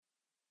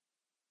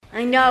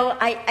I know,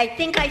 I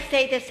think I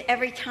say this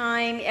every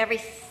time,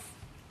 every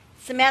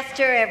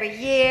semester, every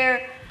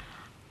year.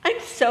 I'm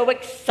so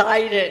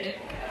excited.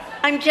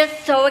 I'm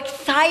just so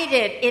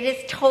excited. It is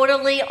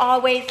totally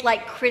always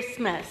like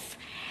Christmas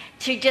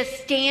to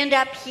just stand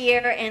up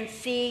here and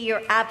see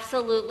your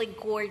absolutely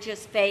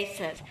gorgeous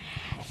faces.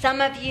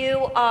 Some of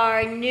you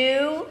are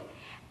new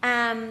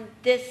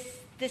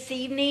this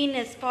evening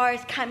as far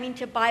as coming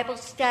to Bible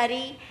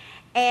study,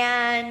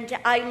 and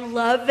I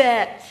love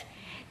it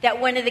that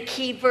one of the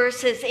key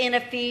verses in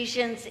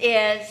Ephesians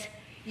is,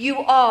 you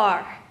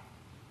are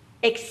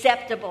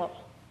acceptable,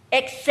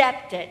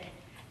 accepted,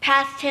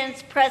 past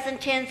tense,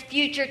 present tense,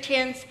 future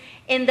tense,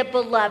 in the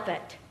beloved.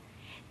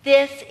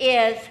 This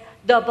is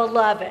the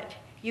beloved.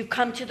 You've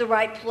come to the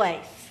right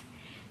place.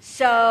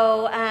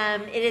 So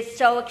it is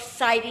so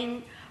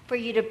exciting for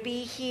you to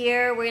be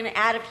here. We're going to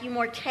add a few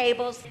more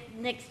tables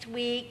next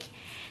week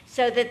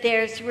so that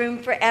there's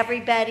room for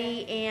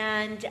everybody.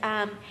 And it's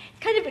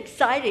kind of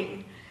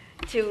exciting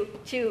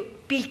to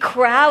be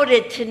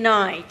crowded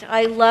tonight.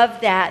 I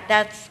love that.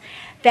 That's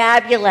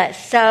fabulous.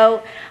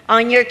 So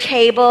on your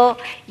table,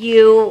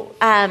 you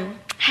have,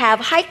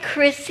 hi,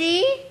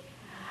 Chrissy.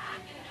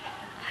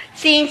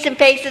 Seeing some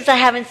faces I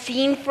haven't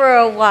seen for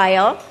a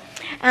while.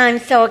 I'm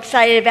so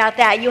excited about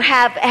that.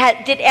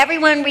 Did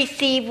everyone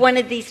receive one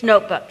of these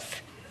notebooks?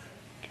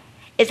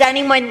 Is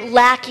anyone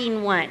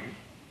lacking one?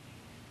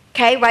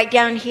 Okay, right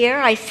down here.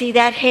 I see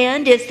that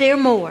hand. Is there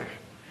more?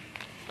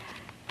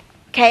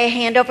 Okay, a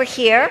hand over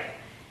here.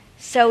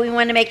 So we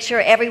want to make sure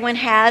everyone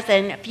has,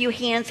 and a few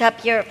hands up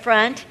here at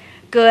front.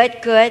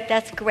 Good,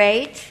 that's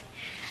great.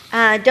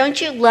 Don't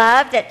you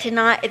love that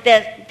tonight?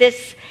 That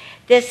this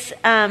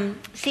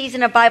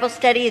season of Bible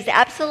study is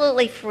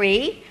absolutely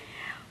free.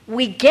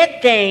 We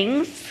get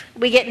things,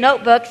 we get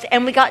notebooks,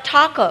 and we got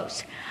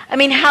tacos. I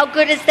mean, how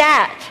good is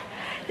that?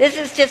 This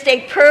is just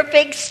a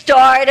perfect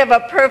start of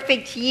a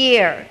perfect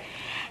year.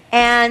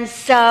 And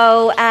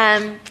so,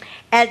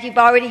 as you've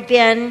already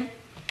been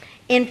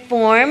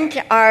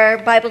informed, our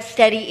Bible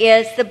study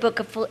is the book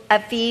of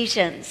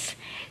Ephesians.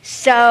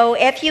 So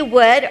if you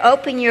would,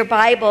 open your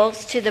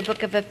Bibles to the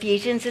book of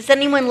Ephesians. Is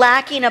anyone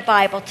lacking a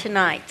Bible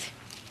tonight?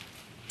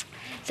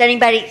 Is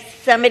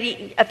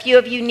a few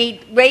of you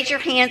need, raise your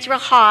hands real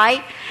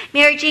high.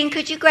 Mary Jean,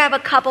 could you grab a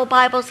couple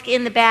Bibles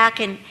in the back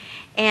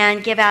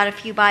and give out a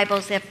few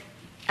Bibles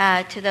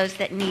to those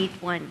that need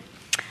one?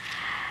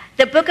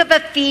 The book of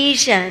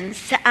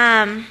Ephesians,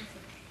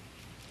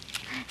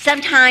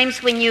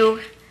 sometimes when you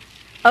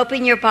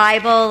open your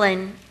Bible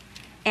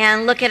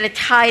and look at a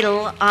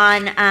title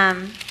on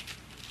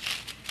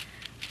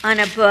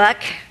a book,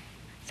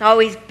 it's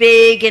always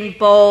big and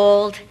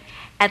bold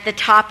at the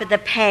top of the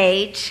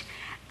page.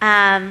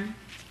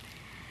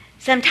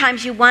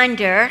 Sometimes you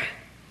wonder,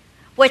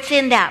 what's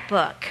in that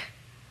book?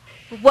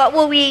 What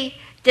will we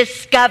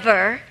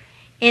discover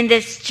in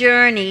this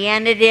journey?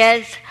 And it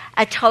is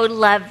a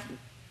total of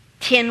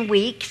 10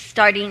 weeks,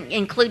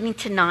 including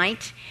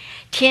tonight.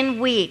 10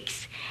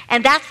 weeks.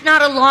 And that's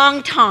not a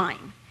long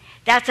time.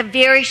 That's a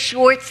very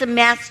short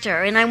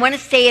semester. And I want to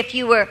say, if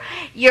you're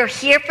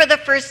here for the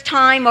first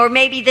time, or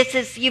maybe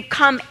you've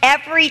come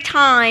every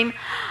time,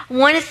 I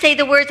want to say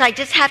the words, I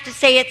just have to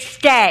say it,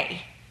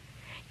 stay.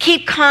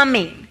 Keep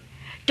coming.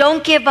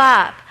 Don't give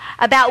up.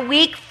 About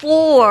week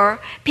 4,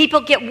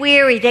 people get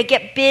weary, they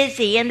get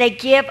busy, and they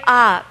give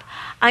up.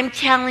 I'm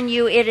telling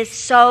you, it is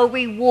so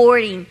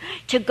rewarding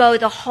to go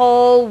the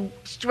whole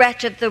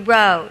stretch of the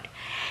road.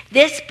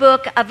 This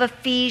book of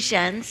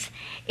Ephesians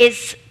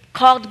is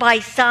called by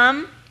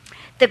some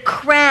the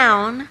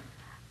crown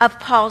of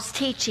Paul's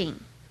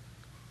teaching.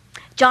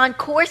 John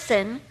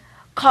Corson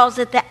calls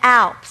it the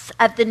Alps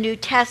of the New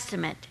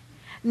Testament,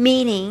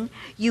 meaning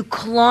you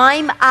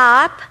climb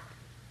up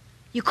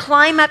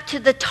to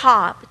the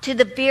top, to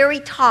the very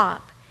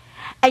top,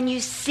 and you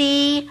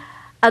see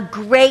a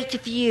great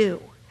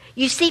view.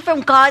 You see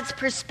from God's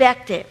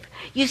perspective.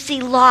 You see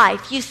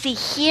life. You see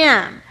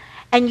Him,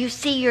 and you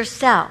see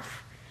yourself.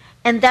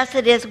 And thus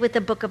it is with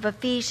the book of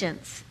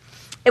Ephesians.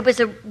 It was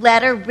a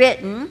letter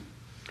written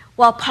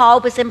while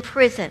Paul was in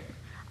prison.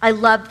 I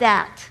love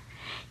that.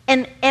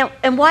 And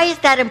why is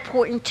that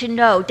important to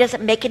know? Does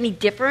it make any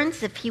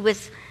difference if he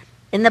was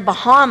in the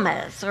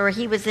Bahamas, or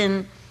he was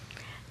in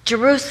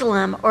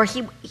Jerusalem, or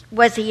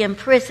was he in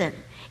prison?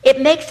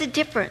 It makes a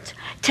difference.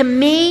 To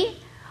me,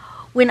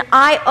 when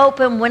I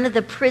open one of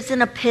the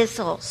prison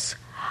epistles,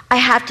 I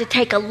have to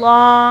take a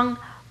long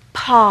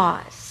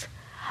pause.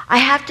 I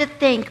have to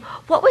think,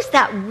 what was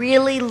that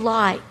really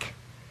like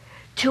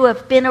to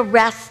have been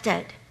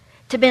arrested,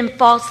 to have been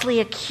falsely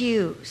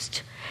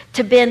accused,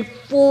 to have been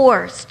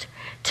forced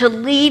to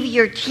leave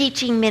your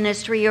teaching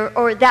ministry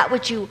or that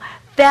which you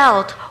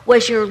felt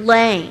was your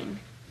lane,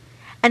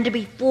 and to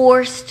be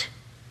forced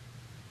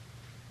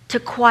to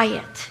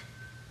quiet,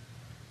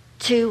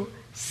 to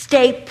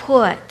stay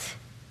put.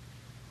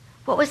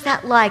 What was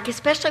that like?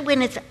 Especially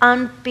when it's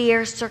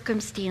unfair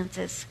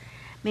circumstances.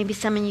 Maybe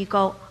some of you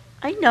go,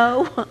 I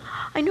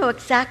know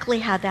exactly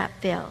how that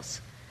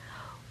feels.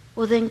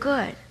 Well then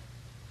good.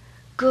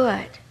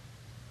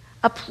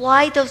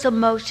 Apply those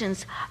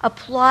emotions.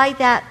 Apply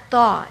that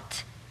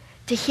thought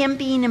to him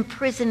being in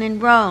prison in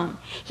Rome.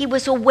 He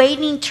was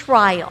awaiting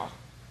trial.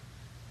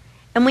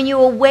 And when you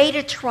await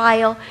a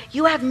trial,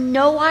 you have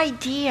no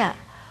idea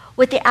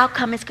what the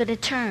outcome is going to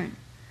turn.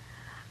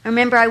 I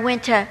remember I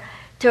went to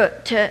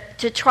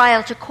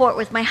trial, to court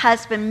with my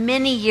husband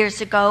many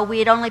years ago. We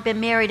had only been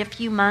married a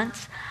few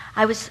months.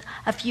 I was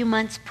a few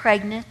months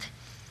pregnant.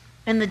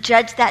 And the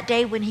judge that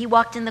day, when he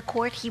walked in the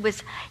court, he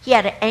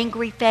had an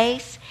angry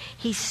face.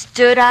 He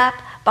stood up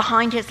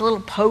behind his little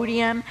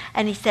podium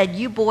and he said,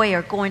 "You boy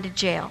are going to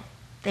jail."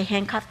 They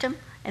handcuffed him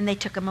and they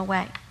took him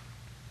away.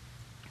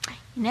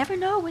 You never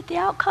know what the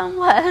outcome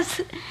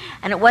was.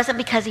 And it wasn't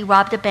because he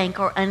robbed a bank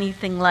or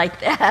anything like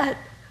that.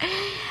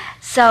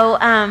 So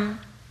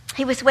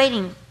he was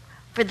waiting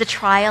for the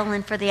trial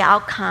and for the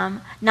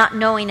outcome, not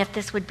knowing if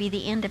this would be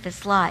the end of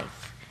his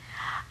life.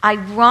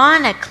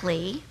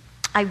 Ironically,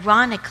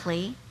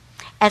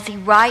 as he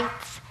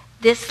writes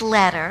this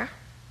letter,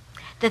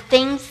 the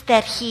things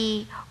that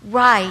he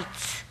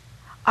writes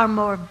are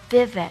more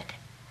vivid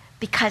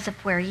because of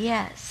where he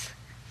is.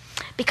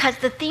 Because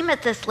the theme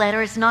of this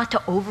letter is not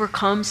to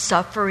overcome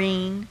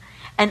suffering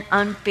and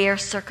unfair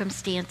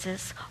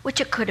circumstances,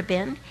 which it could have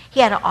been. He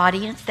had an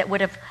audience that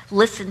would have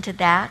listened to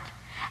that.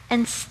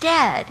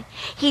 Instead,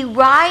 he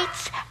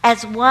writes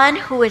as one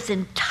who is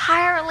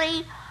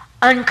entirely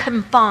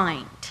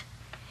unconfined.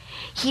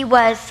 He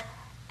was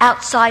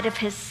outside of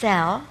his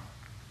cell,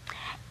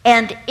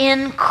 and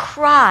in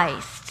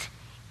Christ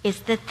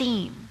is the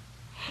theme.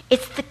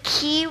 It's the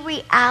key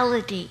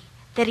reality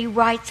that he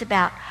writes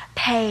about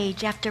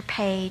page after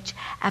page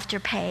after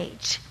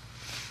page.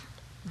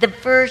 The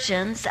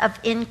versions of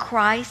in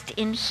Christ,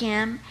 in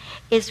him,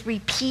 is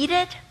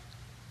repeated.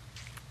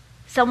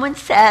 Someone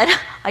said,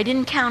 I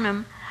didn't count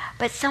them,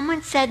 but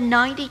someone said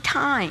 90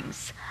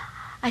 times.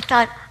 I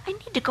thought, I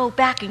need to go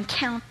back and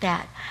count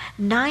that.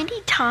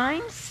 90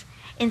 times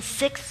in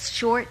 6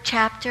 short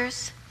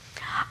chapters.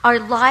 Our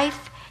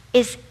life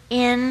is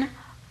in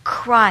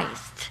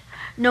Christ.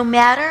 No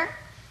matter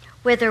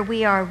whether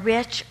we are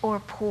rich or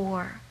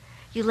poor,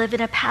 you live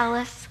in a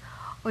palace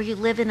or you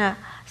live in a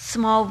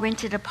small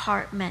rented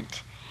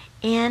apartment,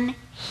 in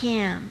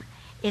him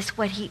is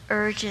what he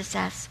urges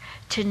us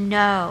to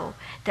know,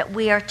 that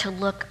we are to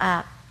look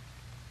up.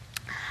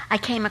 I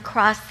came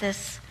across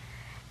this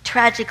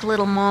tragic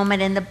little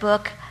moment in the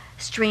book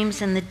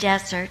Streams in the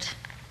Desert,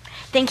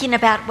 thinking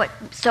about what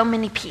so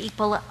many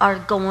people are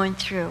going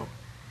through.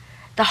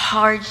 The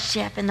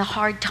hardship and the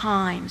hard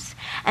times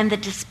and the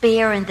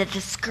despair and the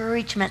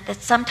discouragement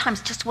that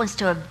sometimes just wants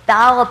to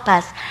envelop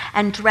us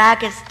and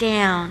drag us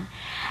down.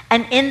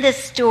 And in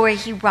this story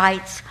he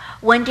writes,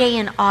 one day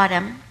in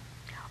autumn,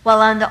 while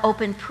on the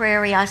open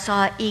prairie, I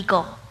saw an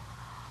eagle,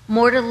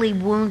 mortally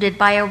wounded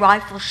by a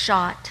rifle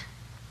shot.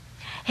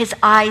 His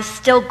eyes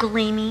still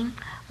gleaming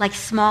like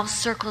small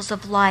circles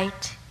of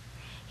light.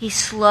 He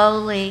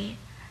slowly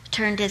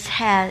turned his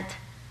head,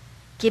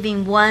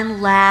 giving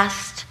one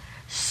last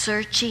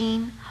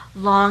searching,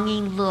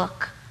 longing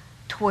look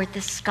toward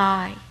the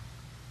sky.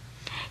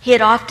 He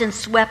had often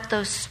swept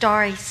those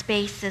starry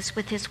spaces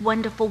with his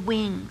wonderful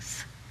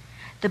wings.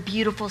 The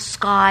beautiful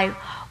sky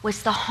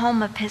was the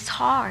home of his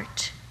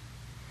heart.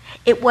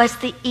 It was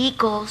the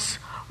eagle's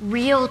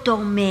real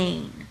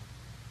domain.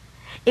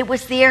 It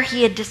was there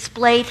he had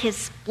displayed his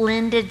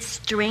splendid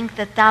strength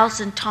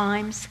 1,000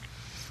 times.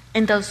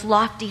 In those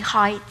lofty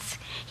heights,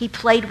 he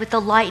played with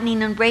the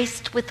lightning and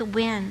raced with the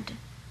wind.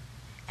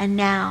 And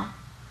now,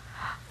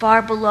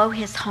 far below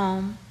his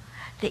home,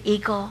 the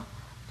eagle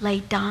lay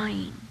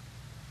dying.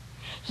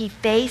 He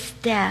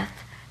faced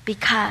death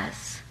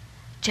because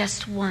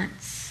just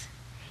once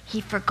he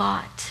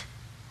forgot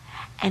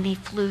and he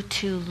flew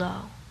too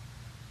low.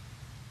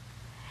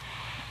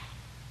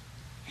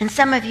 And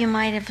some of you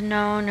might have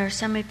known, or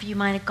some of you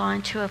might have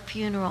gone to a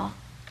funeral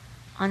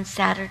on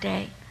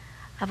Saturday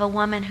of a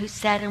woman who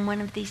sat in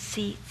one of these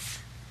seats.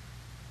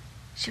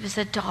 She was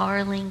a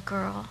darling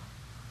girl.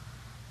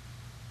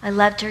 I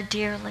loved her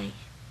dearly.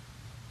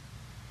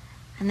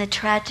 And the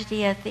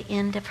tragedy at the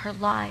end of her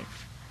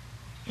life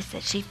is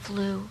that she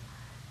flew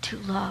too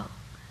low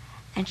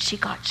and she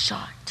got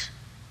shot.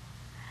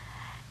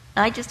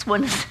 I just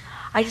want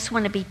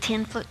to be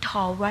 10 foot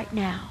tall right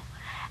now.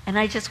 And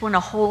I just want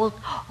to hold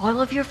all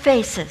of your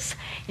faces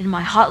in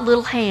my hot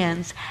little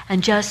hands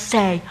and just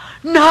say,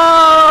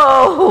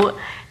 no,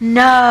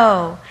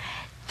 no.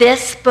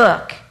 This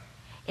book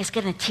is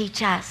going to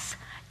teach us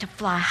to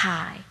fly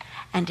high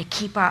and to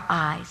keep our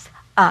eyes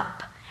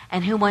up.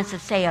 And who wants to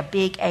say a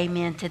big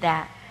amen to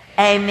that?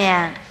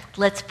 Amen.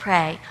 Let's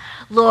pray.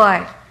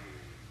 Lord,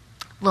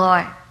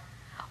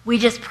 we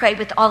just pray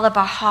with all of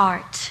our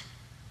heart,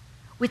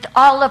 with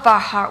all of our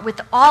heart,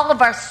 with all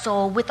of our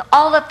soul, with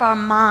all of our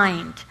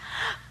mind.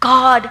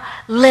 God,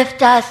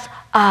 lift us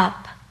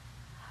up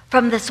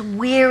from this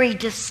weary,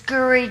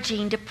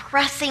 discouraging,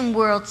 depressing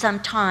world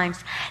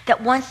sometimes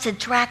that wants to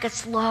drag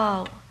us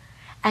low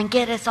and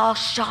get us all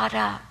shot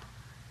up.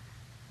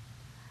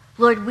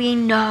 Lord, we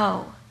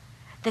know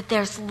that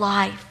there's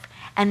life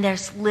and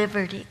there's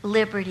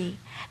liberty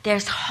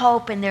There's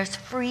hope and there's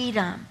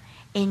freedom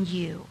in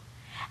you.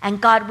 And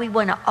God, we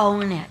want to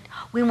own it.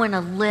 We want to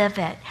live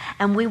it.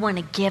 And we want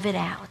to give it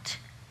out.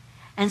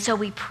 And so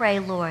we pray,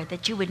 Lord,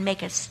 that you would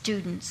make us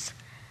students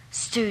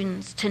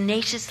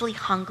tenaciously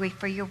hungry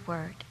for your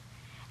word.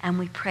 And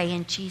we pray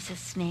in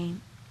Jesus'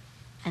 name.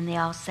 And they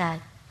all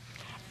said,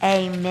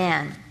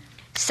 amen.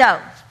 So,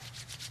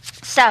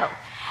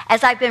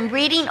 as I've been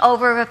reading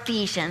over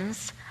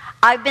Ephesians,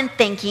 I've been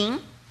thinking,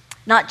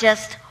 not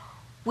just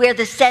where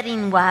the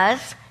setting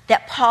was,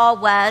 that Paul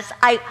was.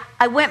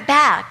 I went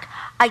back.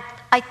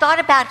 I thought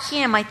about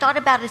him. I thought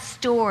about his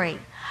story.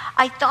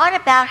 I thought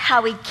about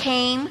how he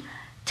came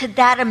to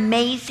that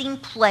amazing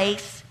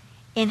place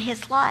in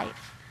his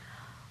life.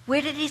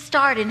 Where did he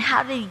start and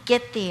how did he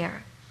get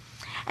there?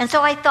 And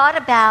so I thought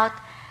about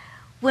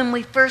when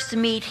we first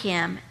meet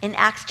him in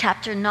Acts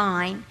chapter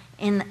 9,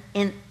 in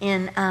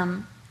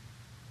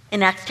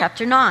Acts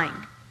chapter 9.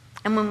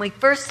 And when we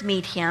first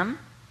meet him,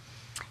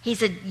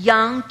 he's a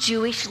young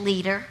Jewish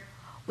leader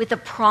with a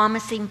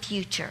promising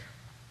future.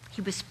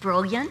 He was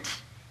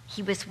brilliant.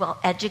 He was well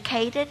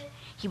educated.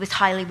 He was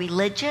highly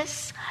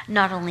religious.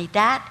 Not only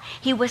that,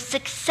 he was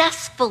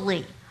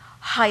successfully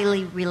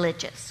highly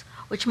religious,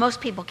 which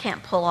most people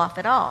can't pull off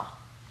at all.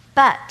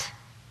 But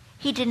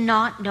he did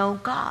not know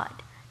God.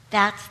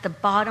 That's the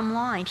bottom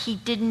line. He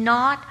did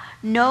not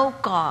know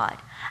God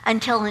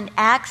until in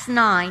Acts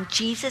 9,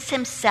 Jesus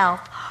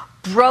himself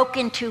broke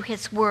into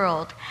his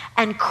world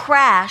and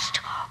crashed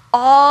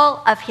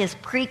all of his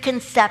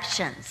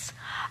preconceptions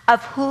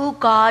of who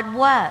God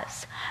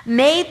was.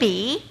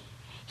 Maybe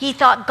he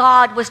thought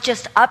God was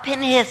just up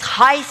in his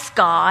high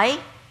sky,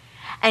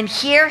 and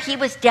here he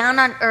was down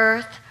on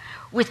earth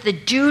with the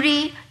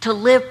duty to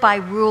live by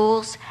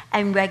rules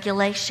and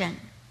regulation.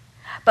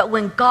 But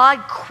when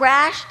God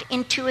crashed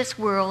into his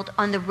world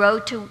on the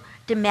road to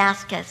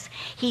Damascus,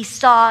 he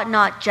saw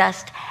not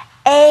just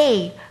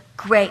a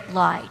great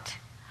light,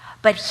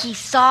 but he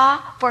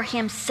saw for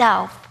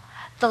himself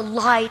the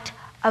light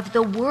of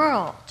the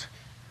world,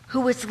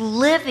 who was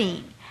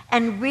living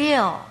and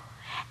real.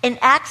 In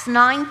Acts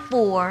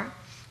 9:4,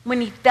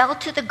 when he fell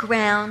to the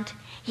ground,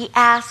 he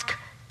asked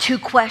 2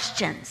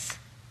 questions.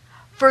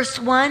 First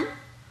one,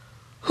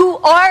 who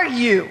are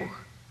you?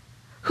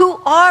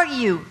 Who are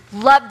you?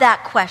 Love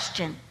that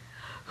question.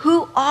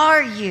 Who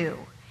are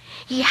you?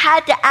 He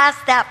had to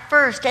ask that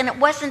first, and it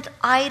wasn't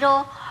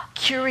idle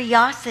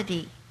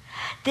curiosity.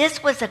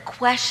 This was a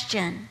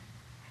question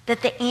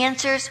that the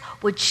answers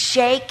would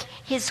shake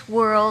his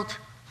world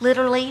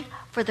literally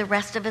for the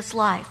rest of his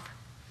life.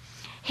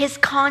 His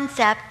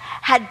concept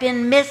had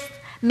been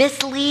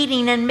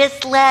misleading and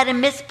misled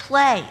and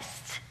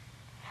misplaced.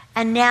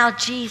 And now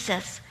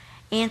Jesus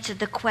answered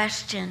the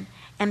question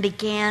and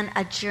began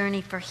a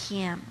journey for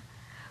him.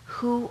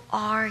 Who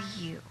are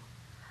you?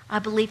 I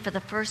believe for the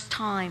first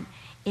time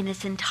in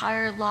his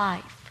entire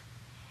life,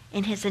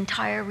 in his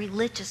entire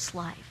religious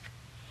life,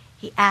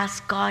 he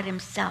asked God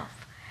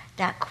himself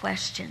that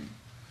question.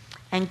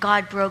 And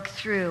God broke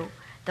through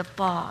the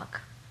fog.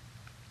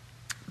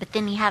 But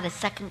then he had a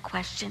second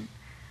question.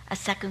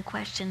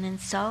 And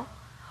so,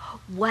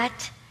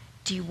 what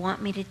do you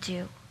want me to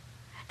do?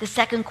 The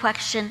second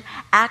question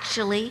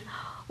actually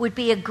would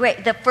be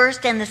the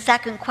first and the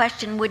second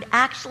question would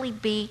actually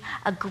be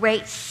a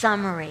great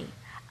summary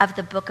of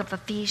the book of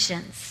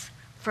Ephesians.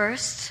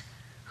 First,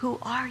 who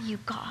are you,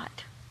 God?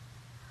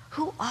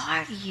 Who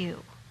are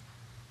you?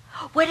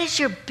 What is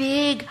your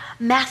big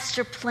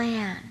master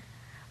plan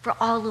for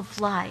all of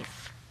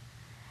life?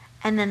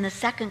 And then the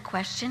second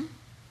question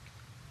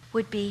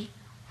would be,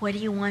 what do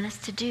you want us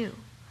to do?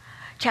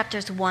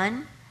 Chapters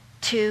 1,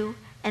 2,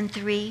 and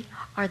 3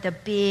 are the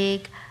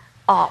big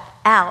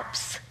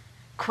Alps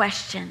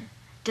question.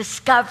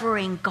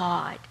 Discovering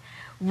God,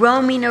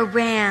 roaming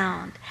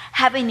around,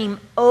 having him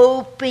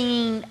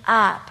opening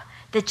up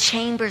the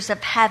chambers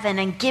of heaven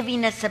and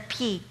giving us a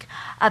peek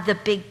of the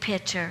big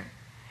picture.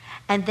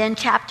 And then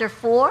chapter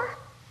 4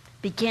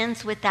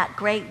 begins with that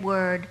great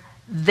word,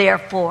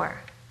 therefore.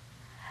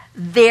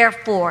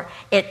 Therefore,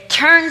 it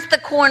turns the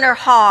corner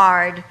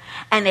hard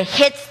and it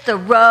hits the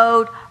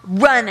road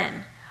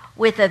running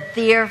with a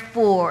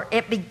therefore.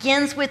 It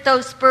begins with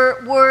those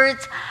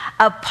words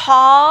of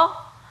Paul,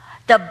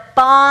 the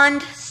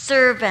bond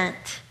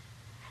servant,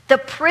 the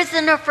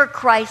prisoner for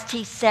Christ.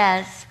 He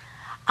says,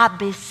 I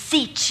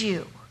beseech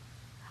you,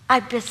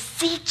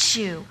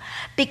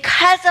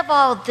 because of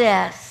all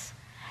this,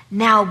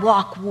 now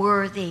walk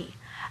worthy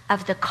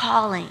of the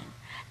calling,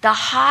 the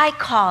high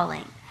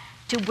calling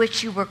to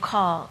which you were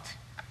called.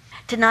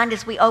 Tonight,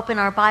 as we open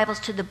our Bibles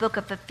to the book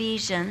of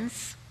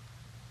Ephesians,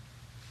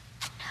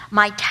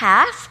 my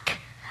task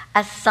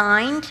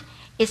assigned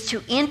is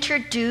to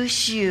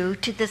introduce you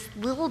to this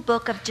little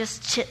book of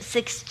just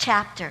 6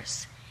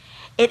 chapters.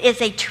 It is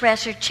a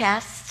treasure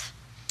chest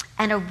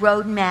and a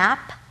road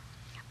map,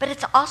 but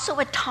it's also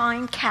a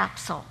time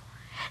capsule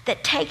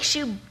that takes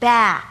you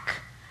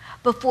back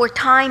before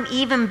time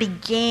even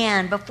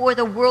began, before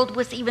the world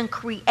was even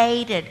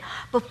created,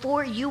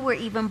 before you were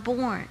even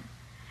born,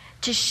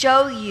 to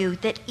show you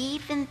that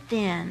even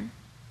then,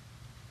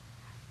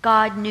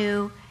 God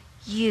knew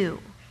you,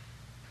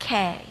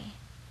 Kay,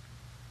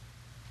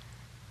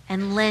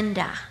 and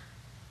Linda,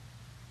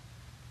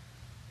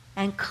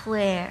 and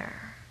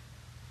Claire,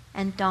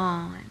 and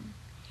Dawn.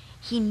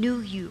 He knew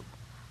you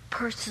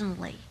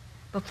personally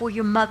before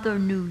your mother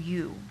knew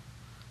you.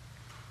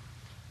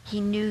 He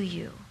knew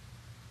you,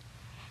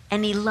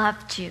 and he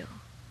loved you,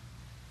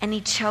 and he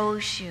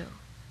chose you,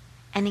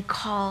 and he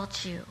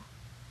called you,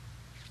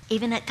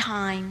 even at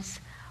times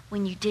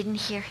when you didn't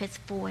hear his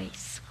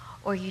voice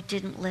or you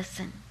didn't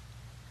listen.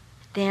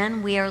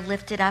 Then we are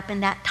lifted up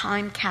in that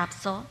time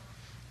capsule,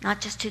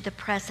 not just to the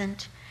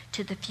present,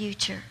 to the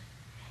future.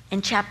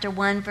 In chapter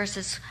 1,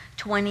 verses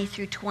 20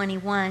 through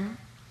 21,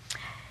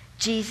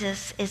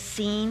 Jesus is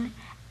seen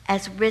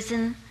as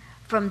risen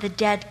from the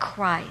dead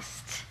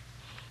Christ.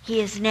 He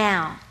is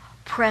now,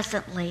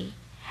 presently,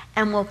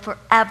 and will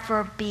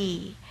forever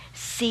be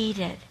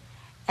seated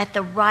at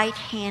the right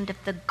hand of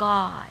the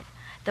God,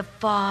 the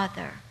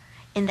Father,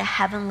 in the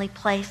heavenly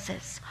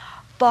places,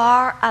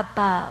 far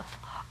above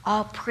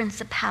all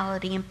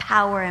principality and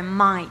power and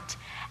might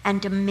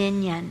and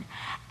dominion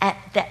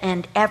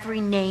and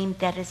every name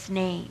that is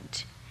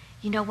named.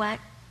 You know what?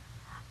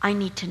 I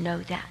need to know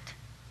that.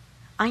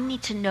 I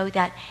need to know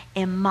that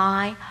in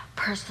my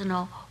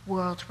personal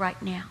world right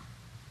now.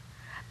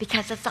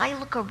 Because as I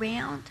look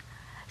around,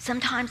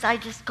 sometimes I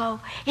just go,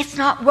 it's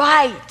not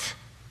right.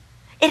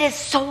 It is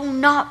so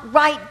not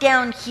right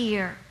down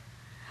here.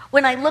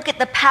 When I look at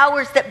the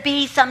powers that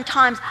be,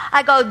 sometimes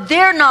I go,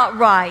 they're not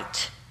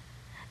right.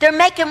 They're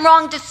making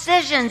wrong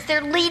decisions.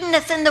 They're leading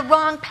us in the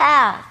wrong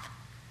path.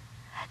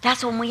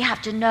 That's when we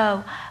have to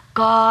know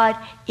God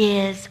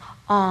is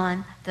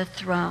on the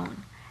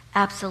throne.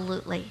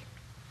 Absolutely.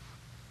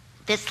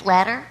 This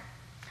letter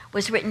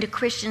was written to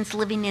Christians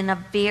living in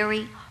a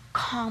very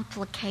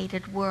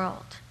complicated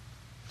world.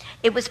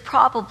 It was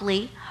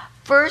probably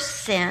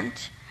first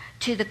sent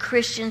to the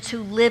Christians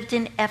who lived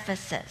in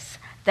Ephesus.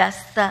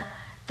 Thus the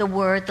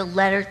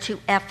letter to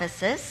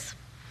Ephesus.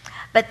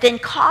 But then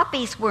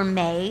copies were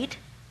made,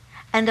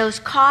 and those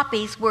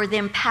copies were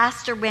then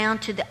passed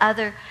around to the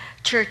other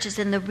churches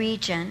in the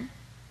region.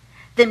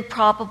 Then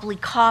probably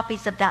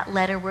copies of that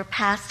letter were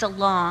passed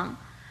along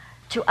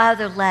to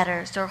other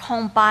letters or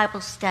home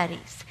Bible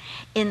studies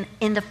in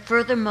the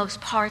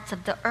furthermost parts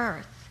of the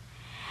earth.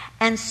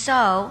 And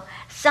so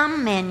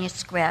some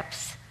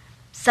manuscripts,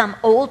 some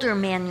older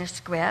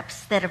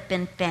manuscripts that have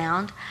been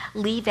found,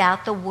 leave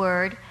out the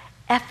word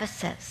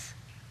Ephesus.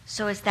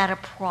 So is that a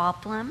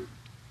problem?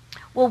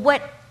 Well,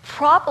 what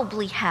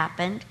probably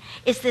happened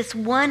is this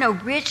one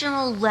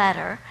original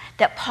letter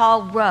that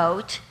Paul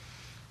wrote,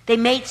 they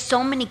made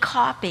so many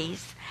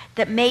copies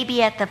that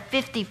maybe at the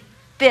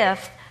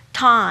 55th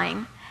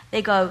time,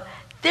 they go,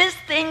 this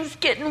thing's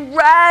getting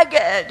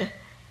ragged.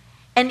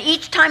 And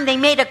each time they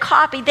made a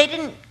copy, they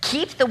didn't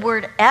keep the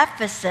word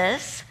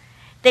Ephesus.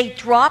 They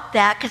dropped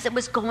that because it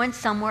was going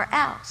somewhere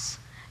else.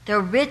 The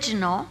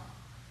original,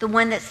 the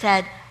one that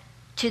said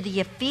to the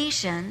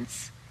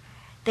Ephesians,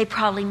 they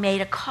probably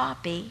made a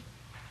copy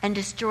and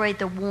destroyed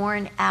the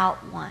worn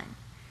out one.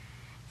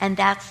 And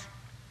that's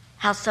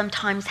how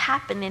sometimes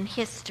happen in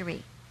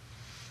history.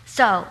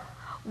 So,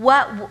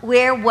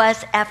 where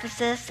was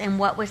Ephesus and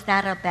what was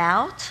that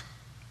about?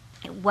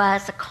 It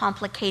was a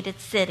complicated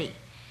city.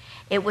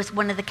 It was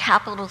one of the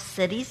capital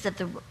cities of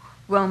the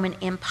Roman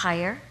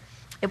Empire.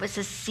 It was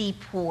a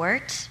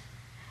seaport,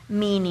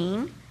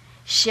 meaning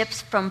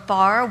ships from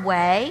far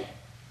away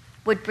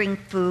would bring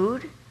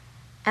food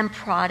and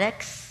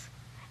products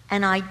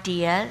and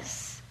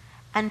ideas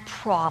and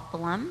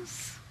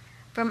problems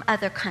from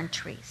other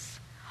countries.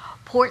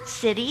 Port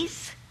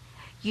cities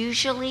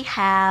usually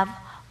have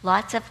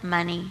lots of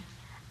money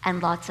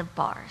and lots of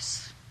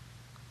bars.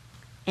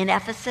 In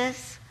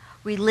Ephesus,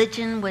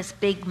 religion was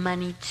big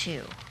money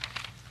too.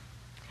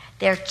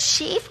 Their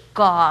chief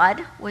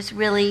god was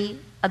really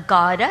a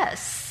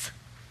goddess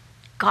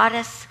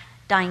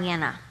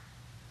Diana.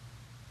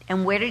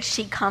 And where did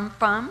she come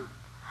from?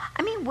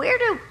 I mean, where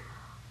do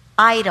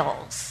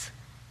idols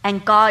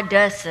and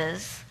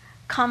goddesses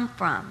come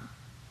from?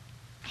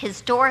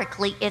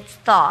 Historically, it's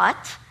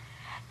thought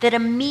that a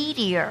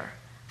meteor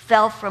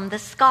fell from the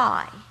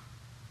sky.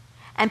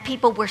 And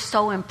people were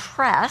so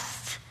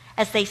impressed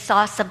as they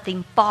saw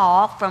something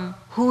fall from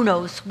who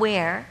knows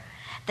where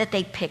that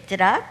they picked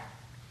it up,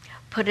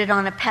 put it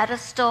on a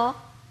pedestal,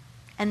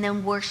 and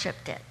then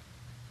worshipped it.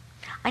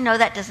 I know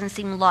that doesn't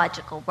seem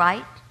logical,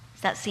 right?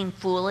 Does that seem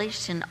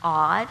foolish and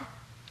odd?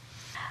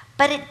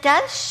 But it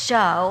does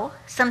show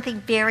something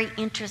very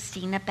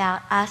interesting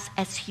about us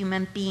as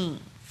human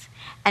beings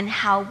and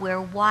how we're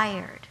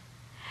wired.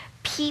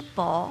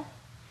 People,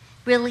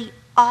 really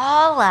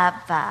all of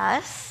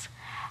us,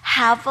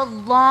 have a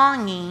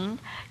longing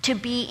to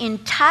be in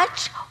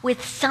touch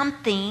with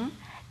something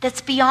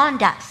that's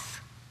beyond us,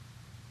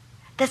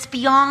 that's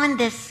beyond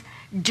this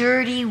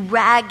dirty,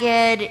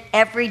 ragged,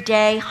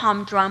 everyday,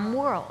 humdrum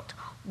world.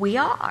 We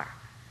all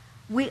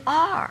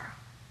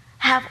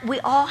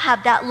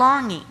have that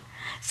longing.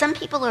 Some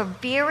people are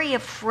very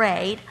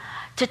afraid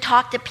to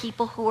talk to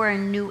people who are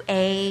in New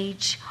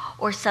Age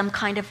or some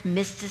kind of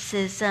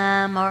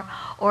mysticism or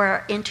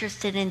are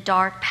interested in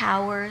dark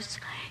powers.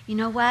 You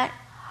know what?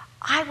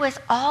 I was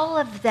all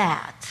of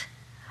that.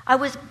 I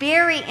was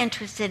very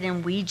interested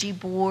in Ouija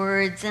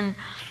boards and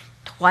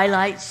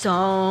Twilight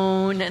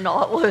Zone and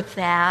all of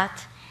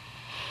that.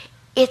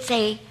 It's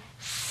a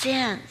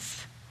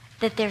sense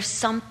that there's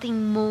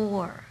something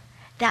more,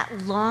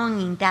 that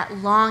longing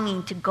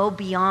to go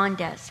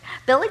beyond us.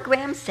 Billy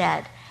Graham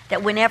said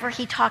that whenever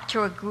he talked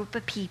to a group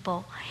of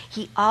people,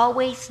 he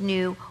always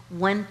knew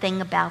one thing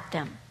about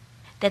them,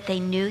 that they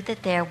knew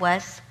that there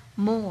was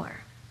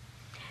more.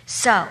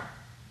 So,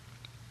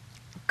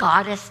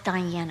 Goddess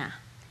Diana.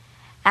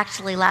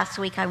 Actually, last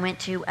week I went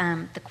to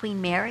the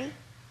Queen Mary,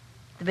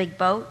 the big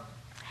boat,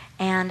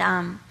 and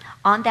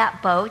on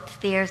that boat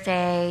there's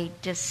a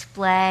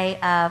display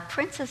of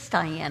Princess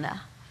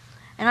Diana.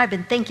 And I've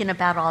been thinking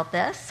about all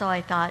this, so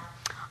I thought,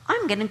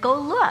 I'm going to go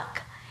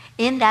look.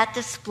 In that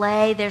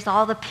display, there's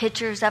all the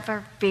pictures of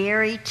her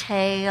fairy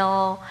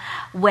tale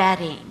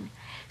wedding.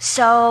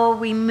 So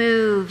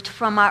removed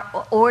from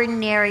our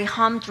ordinary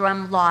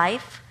humdrum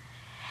life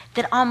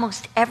that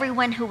almost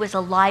everyone who was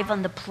alive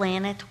on the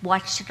planet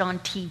watched it on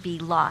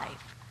TV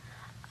live.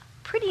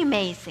 Pretty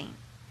amazing.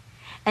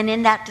 And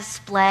in that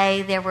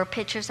display, there were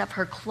pictures of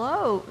her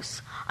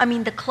clothes. I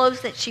mean, the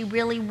clothes that she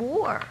really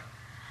wore.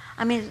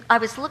 I mean, I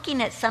was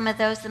looking at some of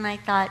those and I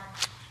thought,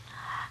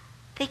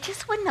 they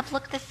just wouldn't have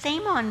looked the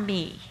same on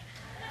me.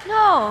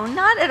 No,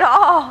 not at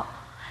all.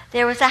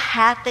 There was a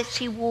hat that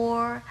she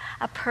wore,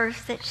 a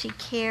purse that she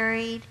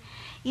carried.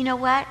 You know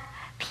what?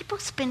 People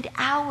spend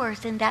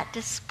hours in that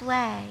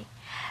display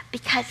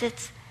because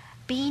it's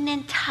being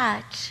in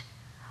touch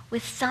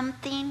with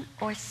something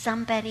or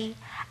somebody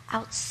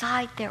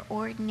outside their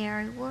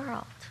ordinary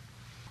world.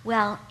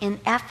 Well,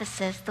 in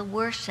Ephesus, the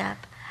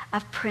worship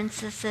of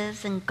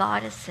princesses and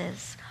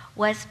goddesses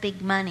was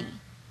big money,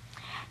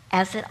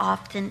 as it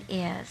often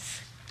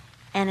is.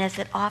 And as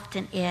it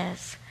often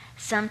is,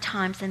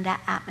 sometimes in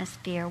that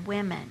atmosphere,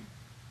 women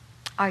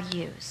are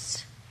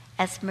used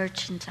as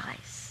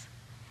merchandise,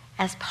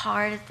 as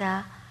part of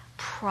the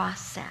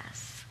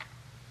process.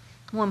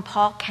 When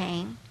Paul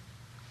came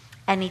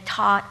and he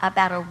taught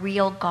about a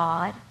real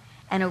God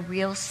and a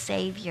real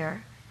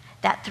Savior,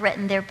 that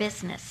threatened their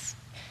business.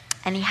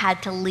 And he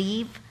had to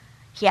leave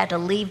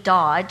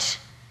Dodge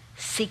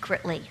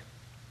secretly.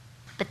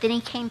 But then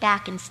he came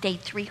back and stayed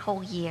 3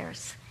 whole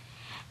years.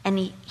 And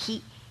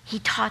he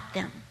taught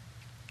them.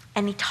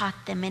 And he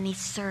taught them and he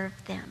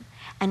served them.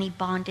 And he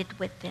bonded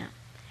with them.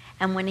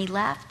 And when he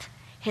left,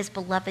 his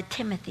beloved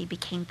Timothy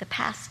became the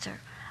pastor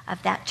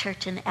of that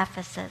church in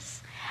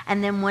Ephesus.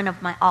 And then one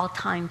of my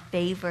all-time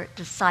favorite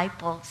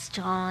disciples,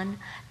 John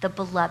the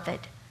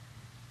Beloved,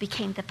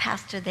 became the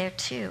pastor there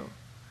too.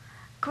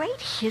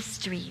 Great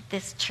history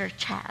this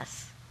church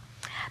has.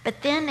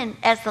 But then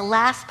as the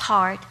last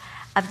part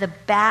of the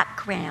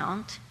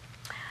background,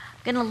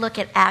 I'm going to look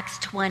at Acts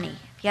 20.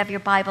 If you have your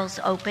Bibles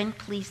open,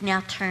 please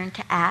now turn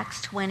to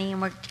Acts 20,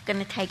 and we're going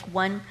to take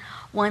one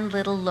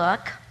little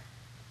look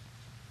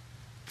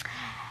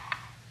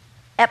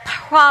at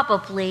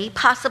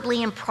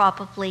possibly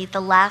improbably, the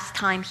last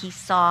time he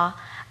saw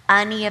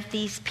any of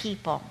these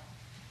people.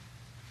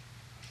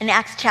 In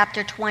Acts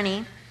chapter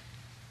 20,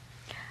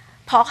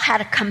 Paul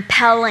had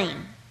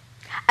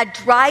a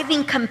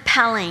driving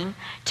compelling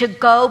to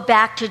go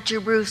back to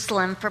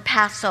Jerusalem for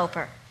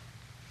Passover.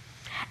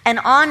 And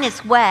on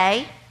his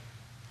way,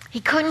 he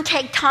couldn't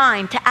take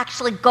time to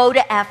actually go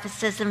to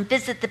Ephesus and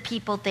visit the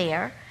people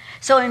there.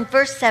 So in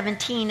verse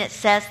 17, it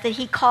says that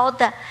he called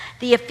the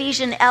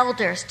Ephesian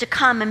elders to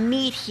come and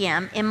meet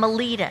him in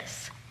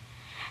Miletus.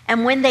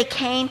 And when they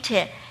came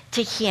to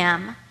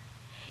him,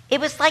 it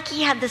was like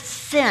he had this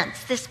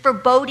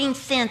foreboding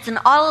sense. And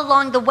all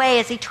along the way,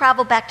 as he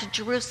traveled back to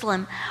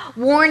Jerusalem,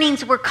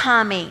 warnings were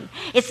coming.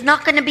 It's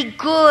not going to be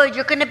good.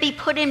 You're going to be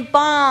put in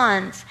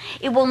bonds.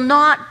 It will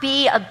not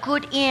be a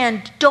good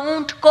end.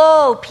 Don't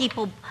go,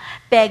 people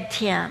begged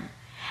him.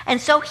 And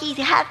so he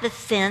had the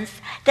sense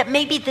that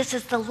maybe this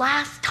is the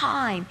last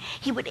time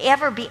he would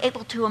ever be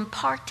able to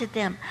impart to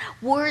them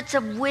words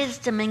of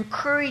wisdom,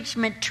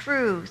 encouragement,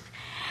 truth.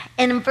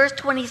 And in verse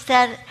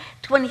 23,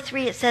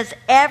 it says,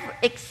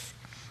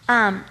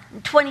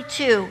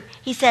 22,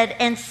 he said,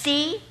 "And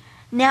see,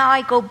 now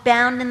I go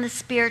bound in the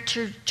Spirit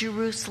to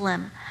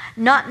Jerusalem,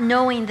 not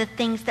knowing the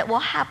things that will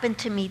happen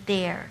to me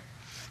there,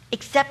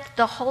 except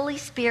the Holy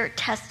Spirit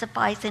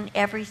testifies in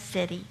every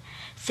city,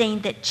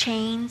 saying that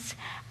chains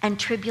and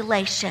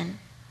tribulation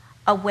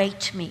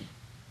await me."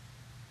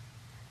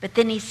 But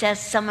then he says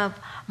some of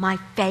my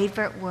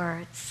favorite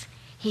words.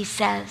 He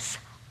says,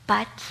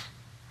 "But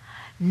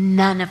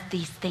none of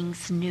these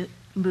things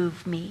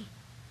move me,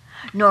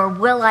 nor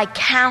will I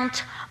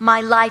count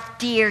my life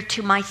dear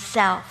to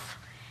myself,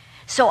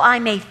 so I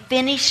may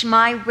finish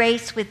my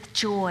race with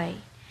joy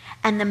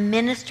and the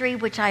ministry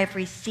which I have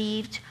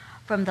received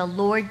from the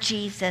Lord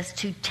Jesus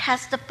to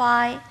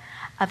testify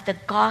of the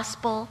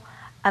gospel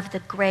of the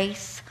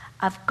grace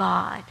of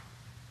God."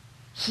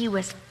 He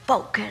was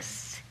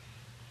focused.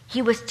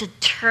 He was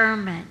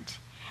determined.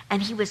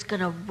 and he was going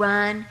to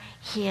run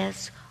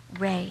his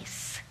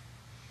race.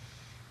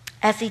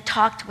 As he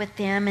talked with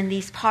them in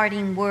these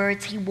parting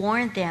words, he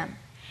warned them.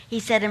 He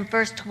said in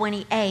verse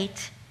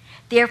 28,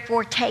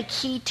 "Therefore take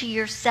heed to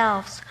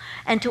yourselves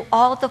and to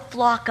all the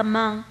flock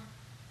among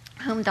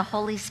whom the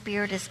Holy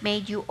Spirit has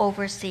made you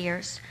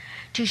overseers,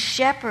 to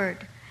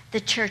shepherd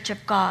the church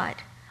of God,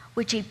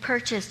 which he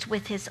purchased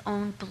with his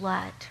own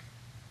blood."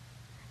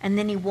 And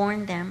then he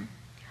warned them,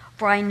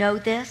 "For I know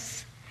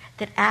this,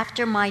 that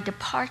after my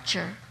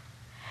departure,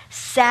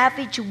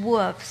 savage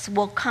wolves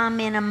will come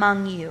in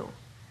among you,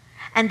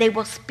 and they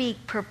will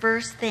speak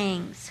perverse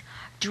things,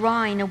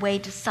 drawing away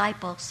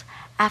disciples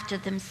after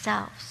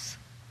themselves."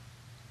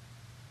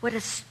 What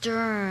a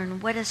stern,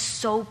 what a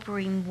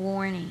sobering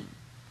warning.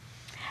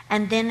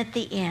 And then at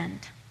the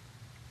end,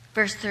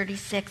 verse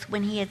 36,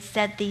 when he had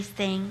said these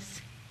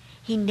things,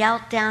 he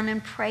knelt down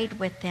and prayed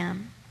with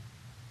them,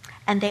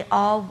 and they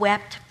all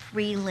wept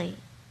freely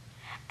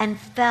and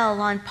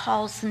fell on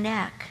Paul's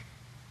neck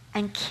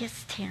and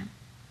kissed him,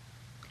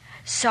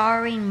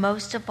 sorrowing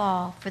most of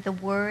all for the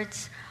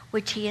words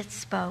which he had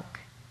spoke,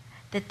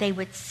 that they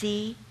would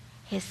see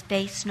his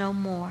face no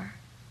more.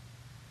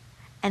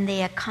 And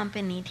they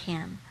accompanied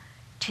him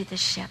to the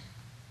ship.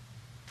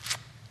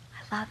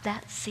 I love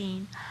that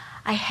scene.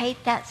 I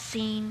hate that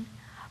scene,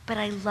 but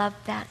I love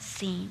that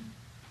scene.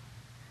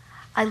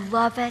 I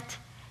love it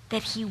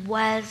that he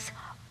was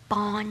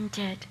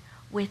bonded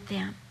with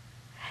them.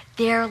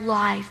 Their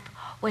life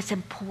was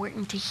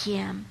important to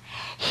him.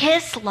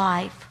 His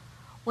life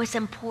was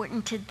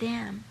important to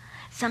them.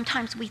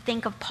 Sometimes we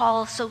think of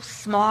Paul so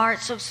smart,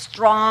 so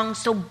strong,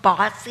 so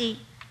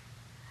bossy.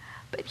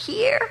 But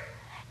here,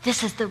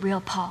 this is the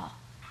real Paul.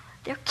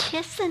 They're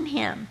kissing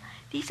him.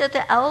 These are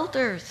the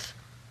elders.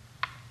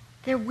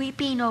 They're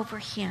weeping over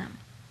him,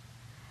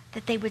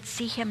 that they would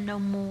see him no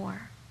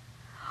more.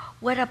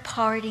 What a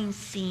parting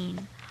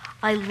scene.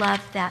 I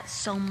love that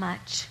so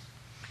much.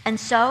 And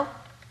so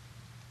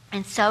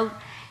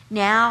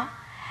now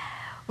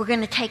we're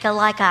going to take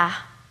a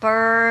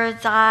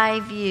bird's eye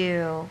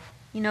view.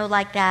 You know,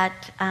 like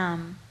that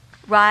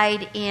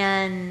ride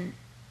in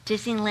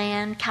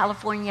Disneyland,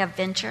 California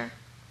Adventure,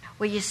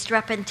 where you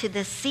strap into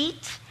the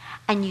seat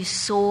and you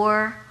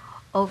soar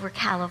over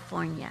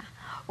California.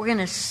 We're going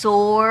to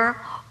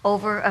soar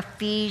over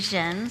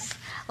Ephesians.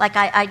 Like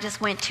I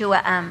just went to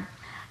a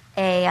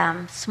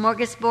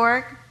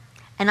smorgasbord,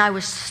 and I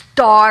was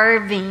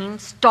starving.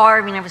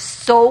 I was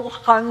so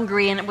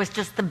hungry, and it was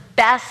just the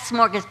best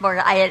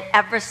smorgasbord I had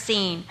ever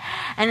seen.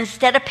 And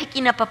instead of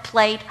picking up a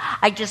plate,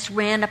 I just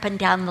ran up and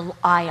down the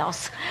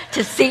aisles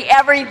to see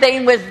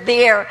everything was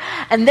there.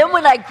 And then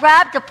when I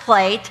grabbed a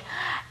plate,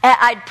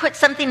 I'd put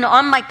something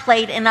on my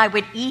plate and I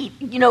would eat,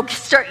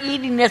 start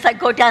eating as I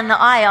go down the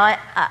aisle.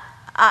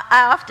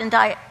 I often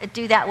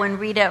do that when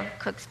Rita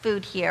cooks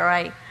food here.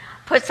 I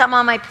put some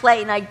on my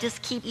plate and I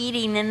just keep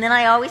eating, and then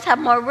I always have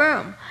more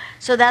room.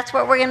 So that's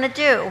what we're going to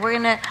do. We're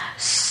going to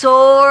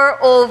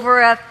soar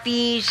over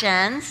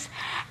Ephesians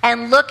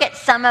and look at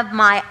some of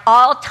my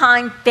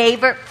all-time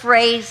favorite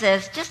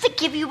phrases just to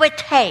give you a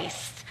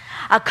taste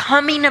of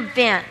coming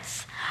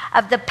events,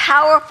 of the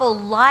powerful,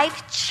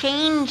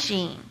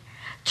 life-changing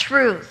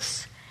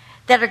truths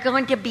that are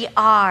going to be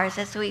ours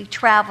as we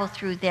travel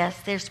through this.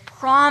 There's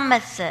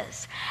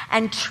promises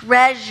and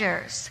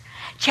treasures.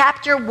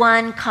 Chapter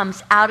 1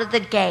 comes out of the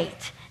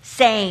gate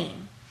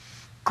saying,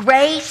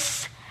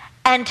 "Grace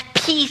and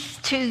peace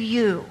to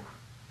you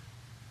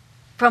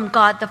from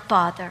God the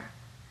Father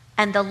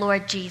and the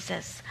Lord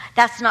Jesus."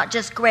 That's not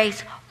just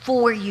grace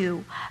for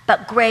you,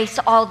 but grace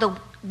all the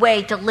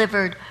way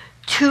delivered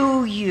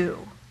to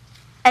you.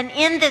 And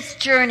in this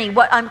journey,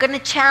 what I'm going to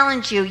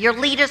challenge you, your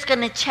leader's going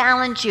to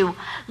challenge you,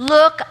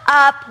 look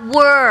up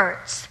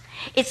words.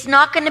 It's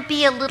not going to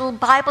be a little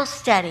Bible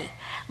study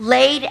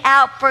laid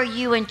out for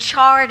you and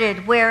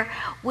charted where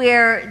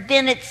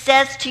then it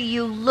says to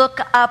you, look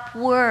up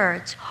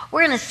words.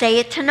 We're going to say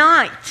it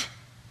tonight.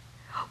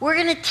 We're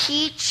going to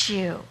teach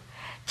you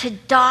to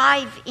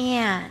dive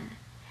in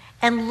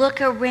and look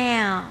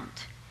around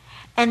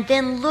and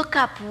then look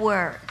up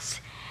words.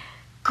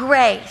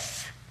 Grace.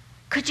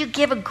 Could you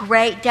give a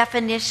great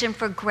definition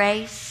for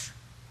grace?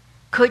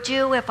 Could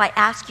you, if I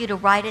ask you to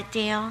write it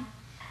down?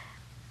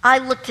 I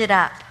looked it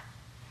up,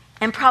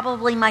 and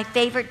probably my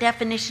favorite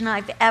definition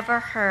I've ever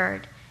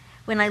heard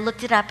when I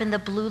looked it up in the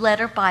Blue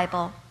Letter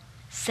Bible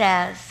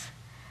says,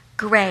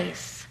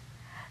 grace,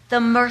 the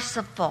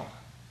merciful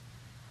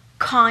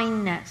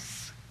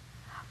kindness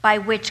by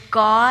which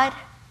God,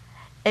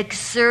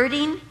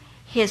 exerting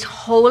his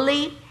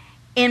holy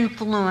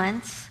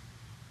influence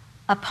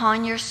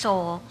upon your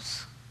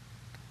souls,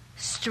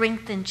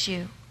 strengthens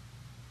you,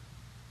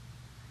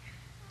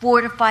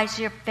 fortifies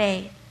your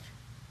faith,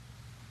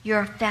 your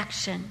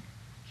affection,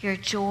 your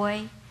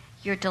joy,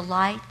 your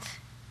delight,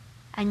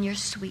 and your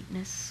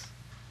sweetness.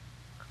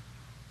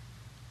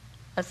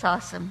 That's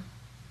awesome.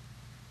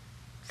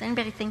 Does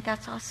anybody think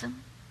that's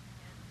awesome?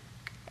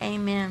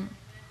 Amen.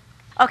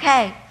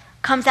 Okay,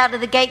 comes out of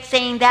the gate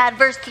saying that.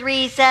 Verse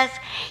 3 says,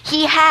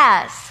 he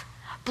has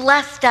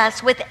blessed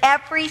us with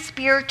every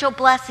spiritual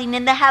blessing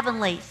in the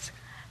heavenlies.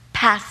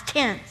 Past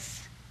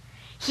tense.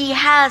 He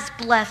has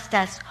blessed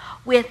us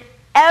with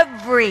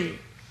every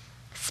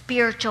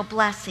spiritual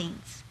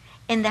blessings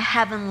in the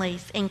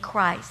heavenlies in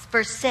Christ.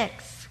 Verse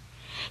 6.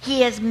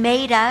 He has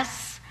made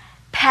us,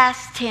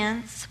 past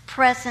tense,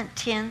 present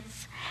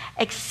tense,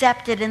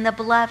 accepted in the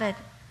beloved.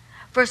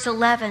 Verse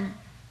 11.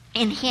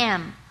 In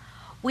him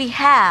we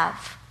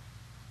have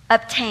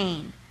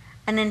obtained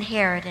an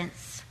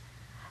inheritance.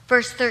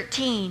 Verse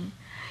 13.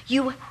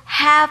 You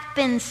have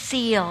been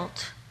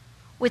sealed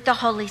with the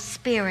Holy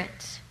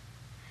Spirit.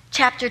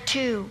 Chapter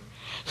 2.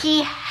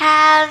 He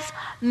has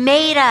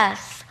made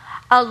us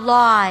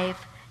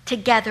alive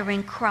together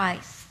in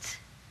Christ.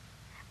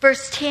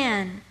 Verse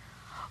 10.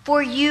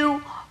 For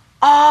you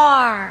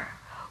are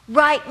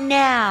right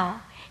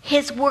now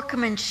his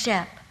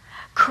workmanship,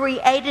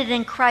 created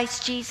in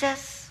Christ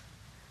Jesus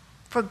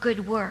for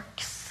good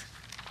works.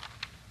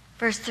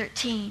 Verse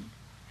 13.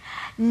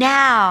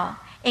 Now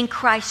in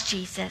Christ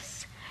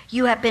Jesus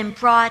you have been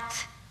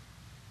brought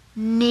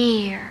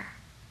near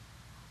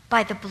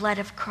by the blood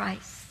of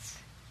Christ.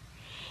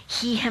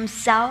 He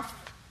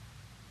himself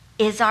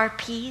is our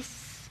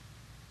peace.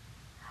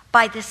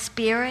 By the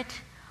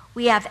Spirit,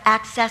 we have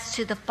access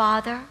to the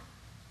Father.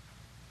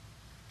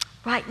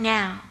 Right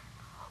now,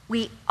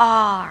 we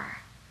are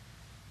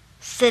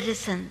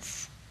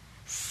citizens,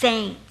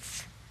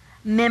 saints,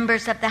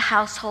 members of the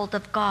household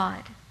of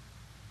God.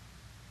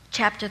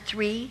 Chapter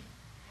 3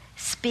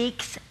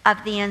 speaks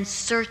of the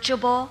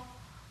unsearchable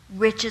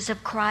riches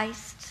of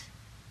Christ.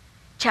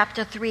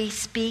 Chapter 3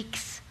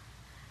 speaks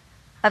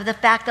of the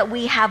fact that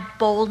we have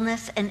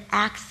boldness and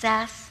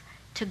access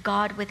to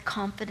God with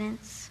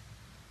confidence,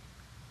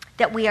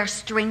 that we are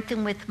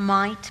strengthened with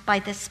might by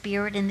the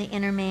Spirit in the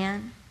inner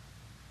man,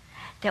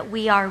 that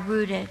we are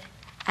rooted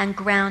and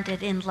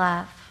grounded in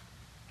love.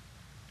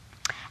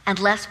 And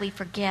lest we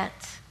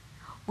forget,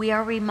 we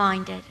are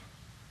reminded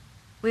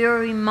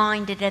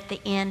at the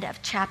end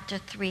of chapter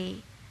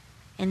 3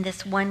 in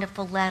this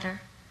wonderful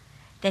letter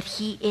that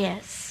he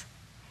is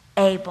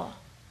able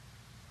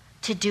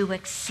to do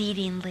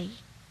exceedingly,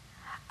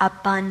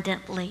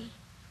 abundantly,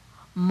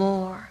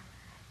 more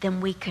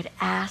than we could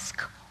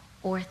ask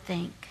or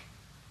think.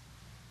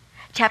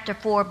 Chapter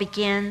 4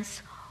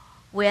 begins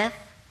with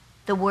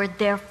the word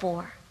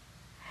therefore.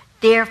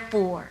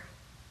 Therefore,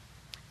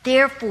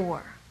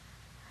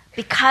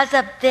 because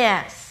of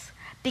this,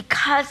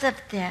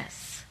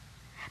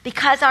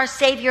 because our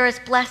Savior has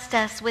blessed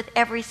us with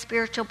every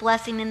spiritual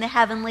blessing in the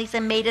heavenlies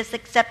and made us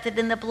accepted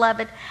in the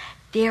beloved,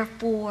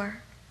 therefore,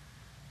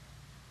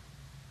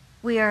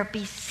 we are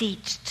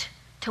beseeched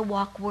to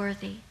walk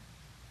worthy,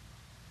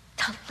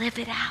 to live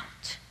it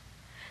out,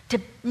 to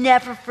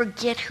never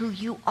forget who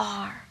you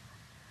are,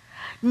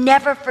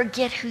 never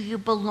forget who you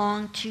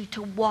belong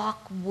to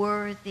walk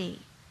worthy.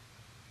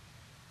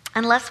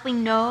 Unless we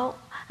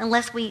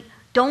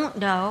don't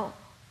know,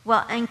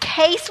 well, in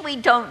case we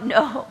don't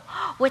know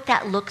what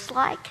that looks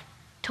like,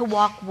 to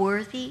walk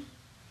worthy,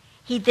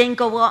 he then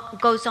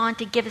goes on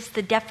to give us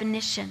the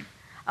definition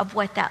of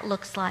what that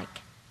looks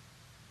like.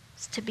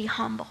 It's to be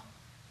humble.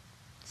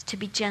 It's to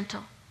be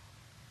gentle.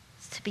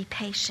 It's to be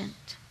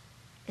patient.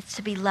 It's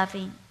to be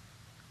loving.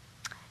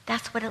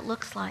 That's what it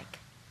looks like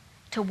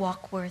to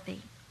walk worthy.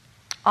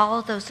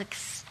 All those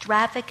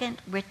extravagant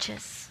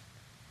riches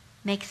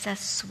makes us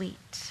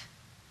sweet.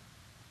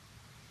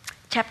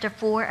 Chapter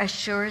 4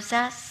 assures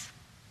us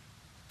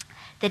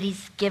that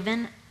he's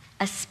given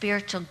us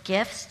spiritual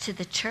gifts to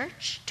the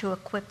church to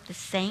equip the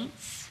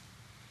saints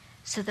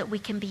so that we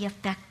can be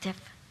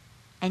effective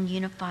and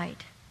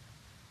unified.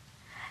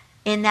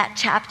 In that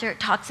chapter, it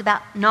talks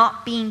about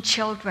not being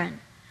children,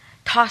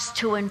 tossed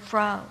to and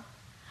fro,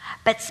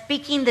 but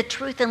speaking the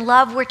truth in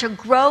love. We're to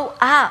grow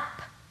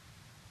up.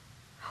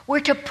 We're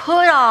to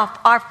put off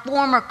our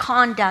former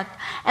conduct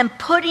and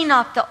putting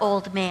off the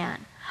old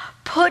man,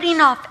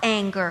 putting off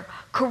anger,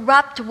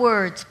 corrupt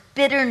words,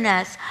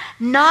 bitterness,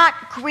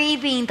 not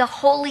grieving the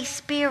Holy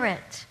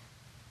Spirit.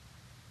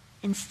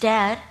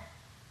 Instead,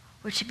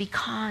 we're to be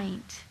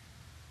kind.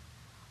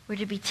 We're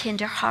to be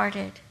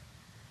tender-hearted.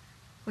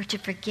 We're to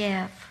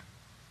forgive,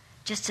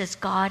 just as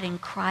God in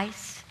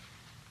Christ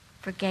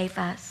forgave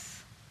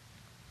us.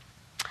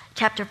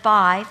 Chapter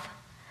 5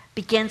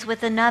 begins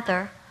with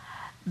another.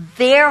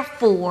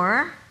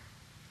 Therefore,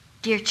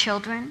 dear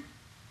children,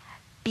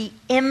 be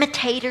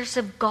imitators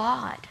of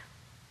God.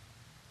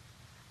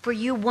 For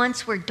you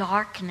once were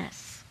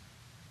darkness,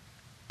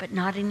 but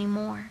not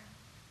anymore.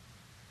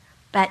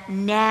 But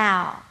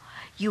now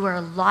you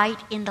are light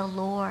in the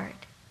Lord.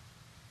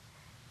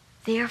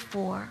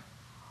 Therefore,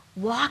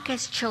 walk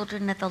as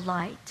children of the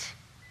light.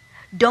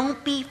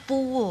 Don't be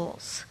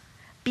fools.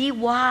 Be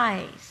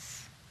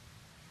wise.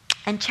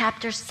 And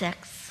chapter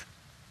 6.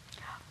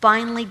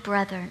 Finally,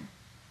 brethren,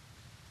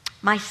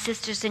 my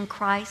sisters in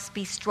Christ,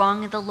 be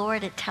strong in the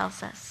Lord, it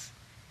tells us.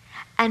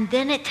 And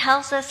then it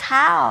tells us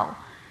how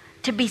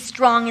to be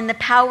strong in the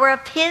power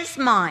of his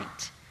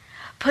might,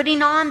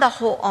 putting on the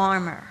whole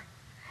armor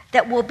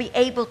that will be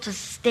able to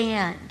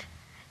stand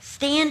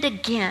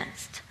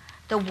against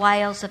the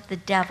wiles of the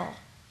devil.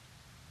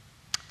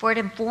 For it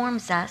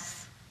informs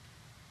us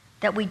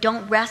that we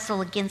don't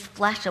wrestle against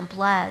flesh and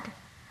blood,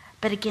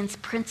 but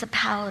against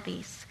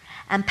principalities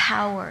and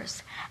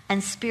powers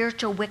and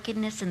spiritual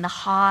wickedness in the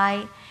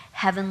high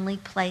heavenly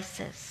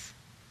places.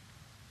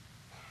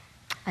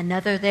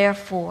 Another,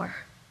 therefore,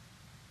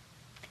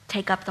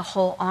 take up the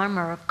whole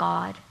armor of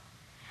God,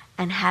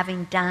 and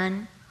having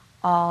done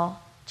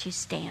all, to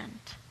stand.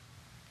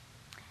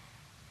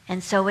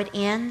 And so it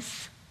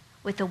ends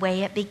with the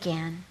way it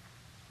began,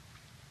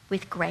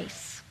 with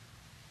grace.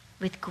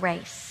 With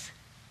grace.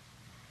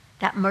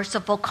 That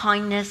merciful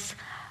kindness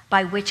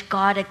by which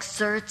God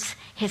exerts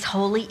his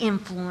holy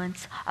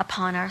influence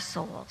upon our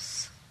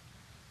souls.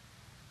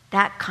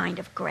 That kind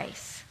of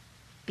grace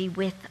be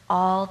with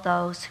all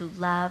those who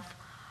love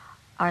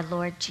our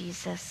Lord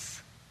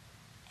Jesus.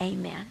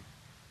 Amen.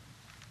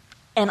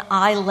 And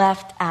I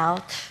left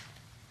out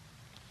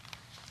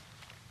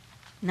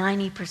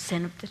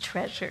 90% of the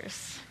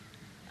treasures.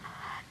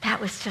 That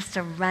was just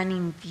a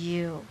running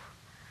view.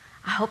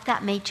 I hope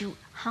that made you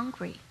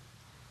hungry.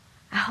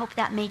 I hope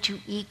that made you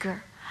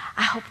eager.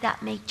 I hope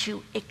that made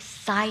you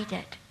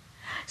excited.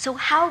 So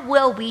how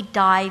will we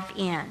dive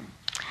in?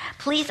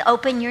 Please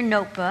open your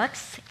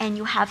notebooks, and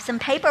you have some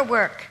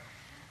paperwork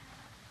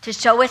to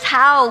show us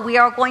how we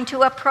are going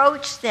to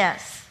approach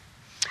this.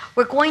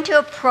 We're going to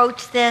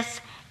approach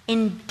this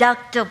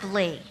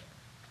inductively.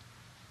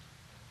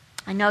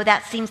 I know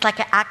that seems like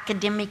an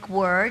academic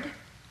word,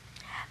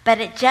 but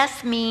it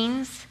just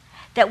means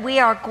that we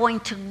are going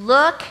to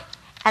look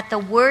at the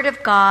Word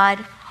of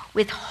God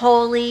with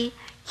holy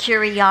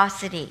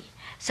curiosity.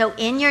 So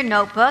in your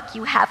notebook,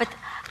 you have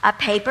a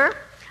paper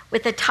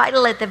with the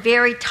title at the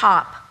very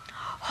top,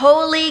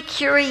 Holy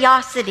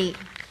Curiosity.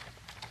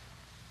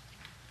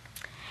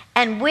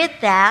 And with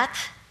that,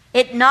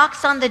 it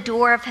knocks on the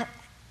door of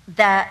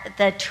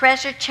the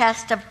treasure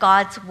chest of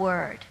God's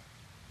Word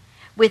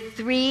with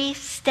 3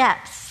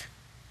 steps.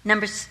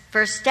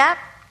 First step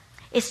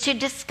is to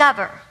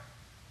discover.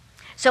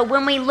 So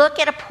when we look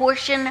at a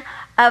portion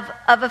of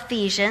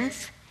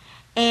Ephesians,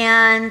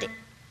 and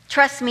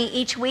trust me,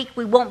 each week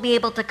we won't be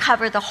able to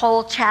cover the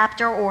whole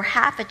chapter or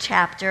half a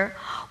chapter.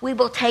 We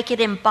will take it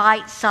in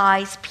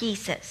bite-sized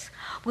pieces.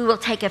 We will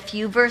take a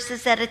few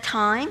verses at a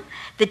time.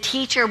 The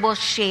teacher will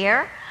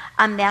share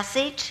a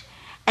message,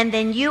 and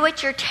then you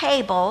at your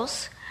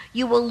tables,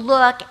 you will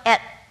look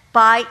at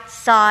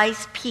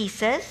bite-sized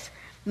pieces.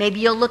 Maybe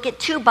you'll look at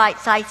 2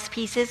 bite-sized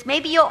pieces.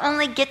 Maybe you'll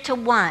only get to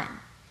 1.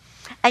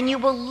 And you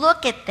will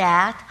look at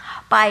that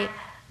by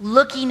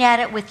looking at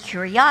it with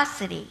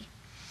curiosity.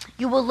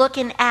 You will look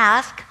and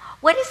ask,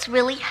 what is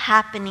really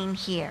happening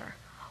here?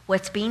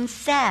 What's being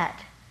said?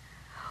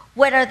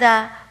 What are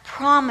the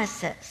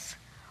promises?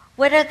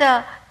 What are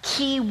the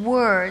key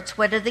words?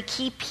 What are the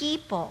key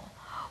people?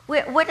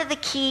 What are the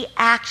key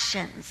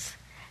actions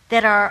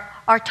that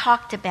are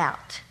talked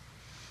about?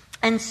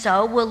 And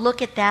so we'll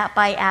look at that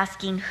by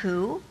asking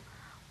who,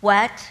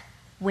 what,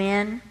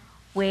 when,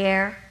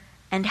 where,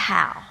 and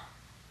how,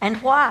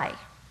 and why.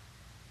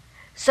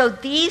 So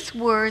these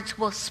words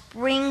will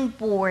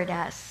springboard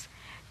us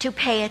to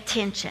pay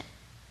attention.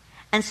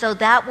 And so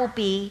that will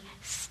be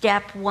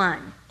step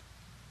 1.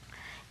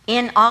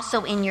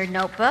 Also in your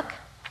notebook,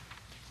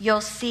 you'll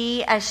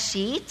see a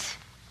sheet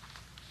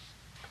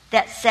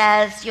that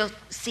says, you'll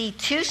see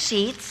 2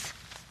 sheets.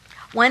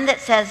 One that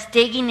says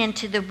digging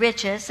into the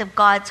riches of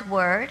God's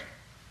Word.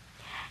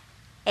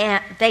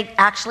 And they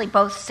actually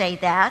both say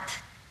that.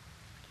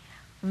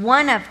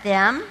 One of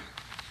them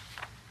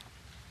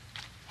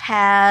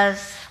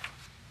has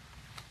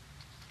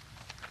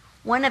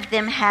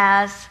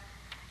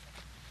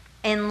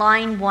in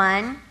line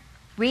 1,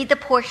 read the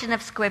portion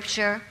of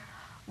Scripture,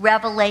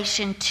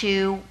 Revelation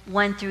 2,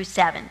 1 through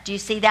 7. Do you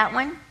see that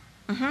one?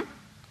 Mm-hmm.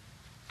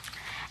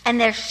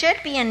 And there should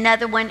be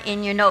another one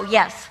in your note.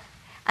 Yes.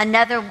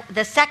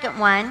 The second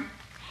one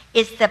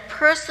is the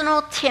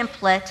personal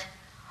template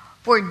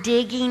for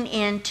digging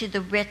into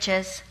the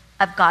riches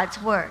of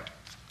God's Word.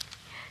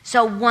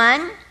 So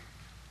 1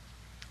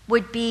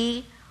 would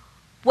be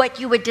what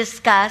you would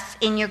discuss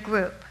in your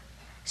group.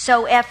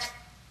 So if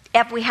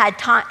we have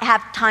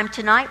time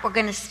tonight, we're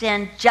going to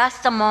spend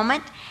just a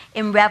moment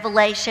in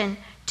Revelation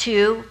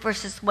 2,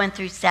 verses 1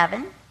 through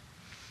 7,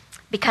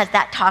 because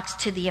that talks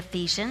to the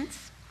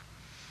Ephesians.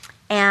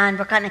 And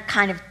we're going to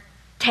kind of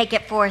take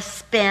it for a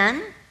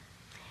spin.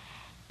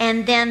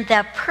 And then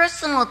the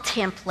personal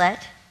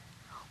template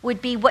would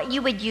be what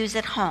you would use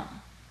at home.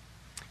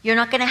 You're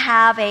not going to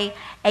have a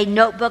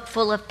notebook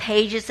full of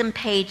pages and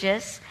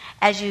pages.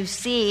 As you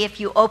see, if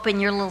you open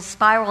your little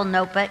spiral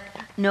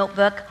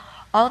notebook,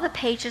 all the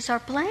pages are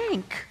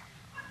blank.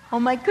 Oh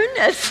my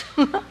goodness.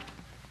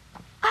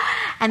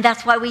 And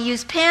that's why we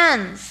use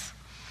pens.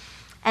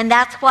 And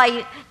that's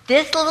why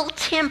this little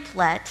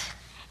template,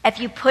 if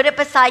you put it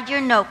beside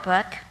your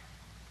notebook,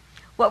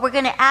 what we're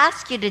going to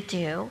ask you to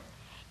do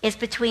is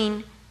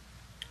between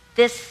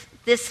this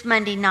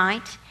Monday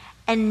night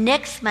and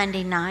next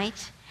Monday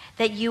night,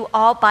 that you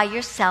all by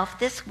yourself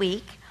this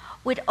week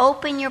would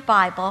open your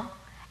Bible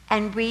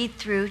and read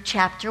through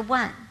chapter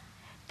 1.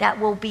 That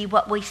will be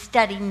what we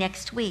study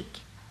next week.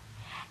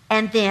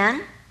 And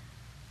then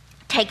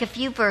take a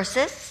few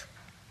verses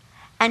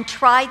and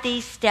try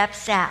these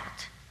steps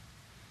out.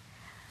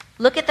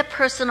 Look at the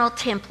personal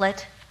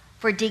template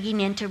for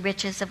digging into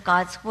riches of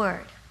God's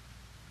Word.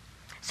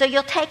 So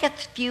you'll take a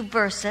few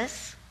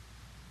verses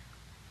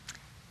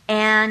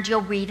and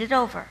you'll read it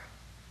over.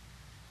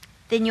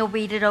 Then you'll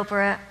read it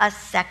over a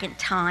second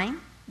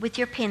time with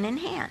your pen in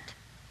hand.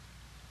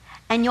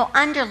 And you'll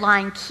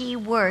underline key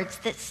words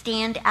that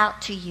stand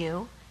out to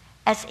you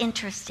as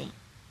interesting.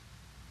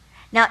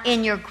 Now,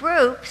 in your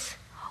groups,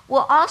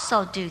 we'll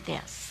also do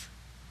this.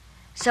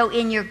 So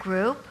in your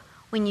group,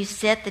 when you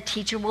sit, the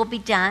teacher will be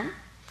done.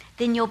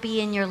 Then you'll be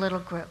in your little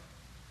group.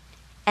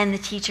 And the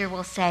teacher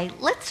will say,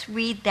 let's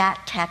read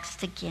that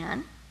text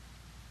again.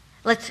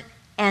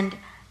 And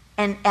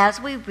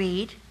as we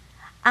read,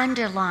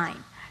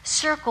 underline,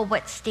 circle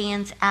what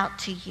stands out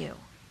to you.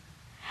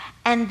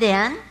 And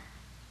then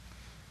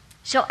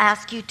she'll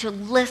ask you to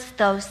list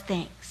those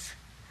things.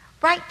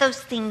 Write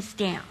those things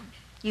down.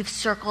 You've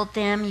circled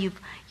them,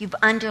 you've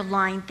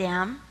underlined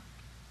them.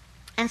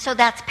 And so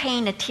that's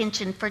paying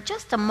attention for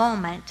just a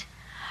moment.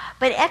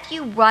 But if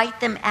you write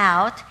them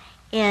out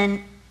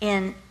in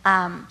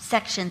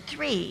section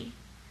 3,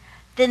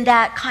 then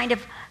that kind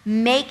of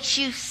makes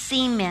you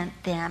cement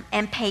them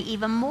and pay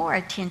even more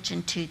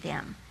attention to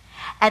them.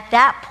 At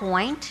that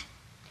point,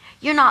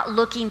 you're not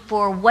looking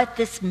for what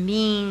this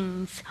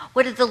means,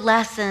 what are the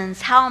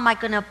lessons, how am I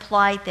going to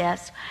apply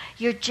this?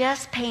 You're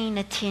just paying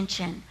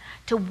attention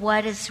to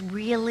what is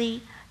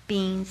really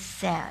being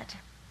said.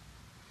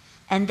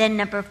 And then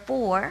number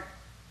 4,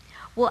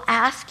 we'll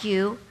ask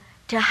you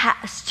to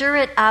stir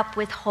it up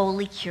with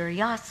holy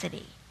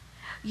curiosity.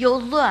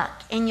 You'll look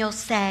and you'll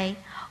say,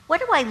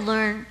 what do I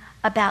learn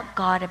about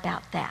God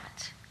about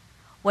that?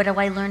 What do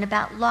I learn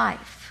about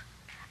life,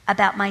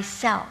 about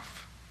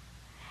myself?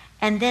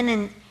 And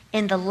then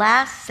in the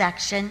last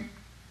section,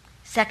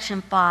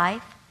 section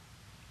 5,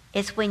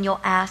 is when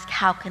you'll ask,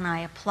 how can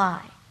I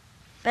apply?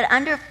 But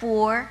under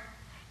 4,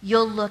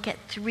 you'll look at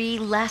 3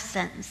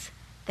 lessons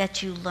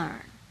that you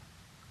learn.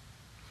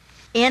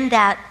 In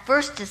that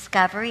first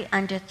discovery,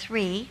 under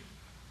 3,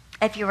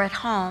 if you're at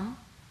home,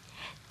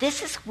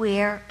 this is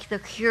where the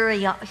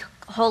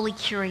holy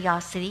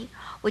curiosity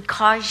would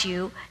cause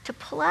you to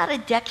pull out a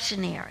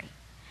dictionary,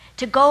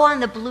 to go on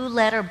the Blue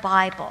Letter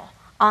Bible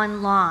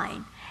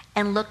online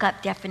and look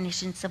up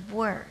definitions of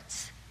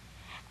words.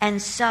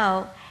 And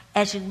so,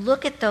 as you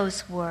look at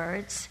those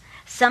words,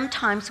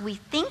 sometimes we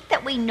think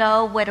that we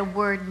know what a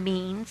word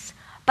means,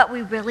 but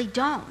we really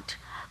don't.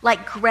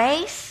 Like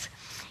grace,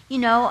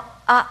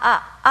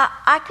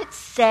 I could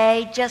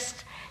say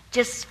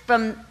just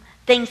from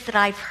things that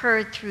I've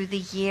heard through the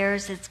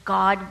years, it's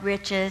God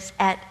riches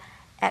at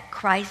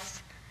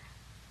Christ's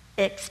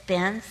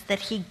expense, that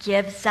he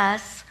gives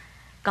us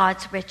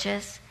God's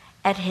riches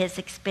at his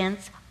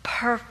expense.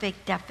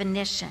 Perfect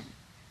definition.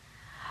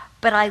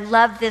 But I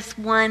love this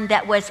one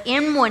that was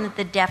in one of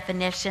the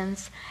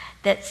definitions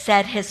that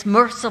said his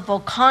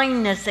merciful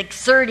kindness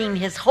exerting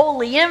his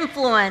holy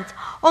influence.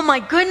 Oh my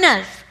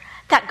goodness,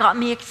 that got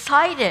me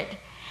excited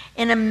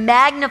in a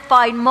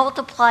magnified,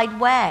 multiplied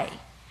way.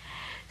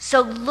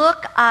 So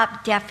look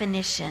up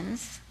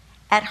definitions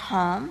at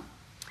home.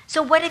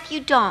 So what if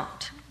you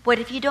don't? What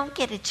if you don't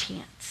get a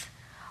chance?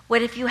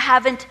 What if you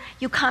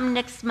come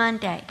next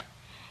Monday?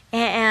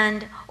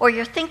 Or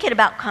you're thinking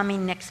about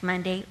coming next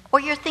Monday,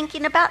 or you're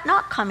thinking about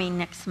not coming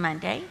next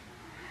Monday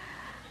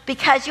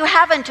because you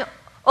haven't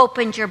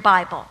opened your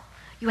Bible.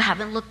 You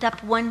haven't looked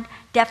up one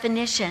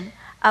definition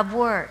of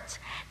words.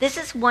 This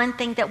is one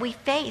thing that we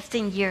faced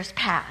in years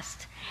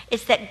past.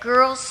 It's that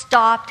girls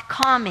stopped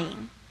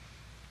coming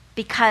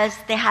because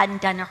they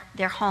hadn't done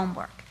their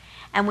homework.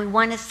 And we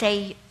want to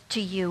say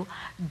to you,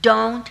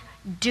 don't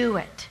do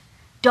it.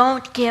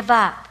 Don't give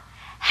up.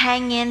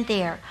 Hang in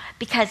there,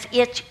 because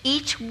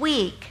each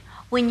week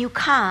when you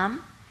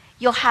come,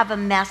 you'll have a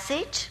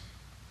message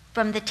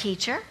from the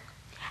teacher,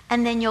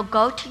 and then you'll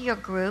go to your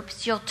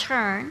groups, you'll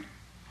turn,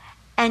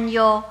 and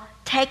you'll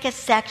take a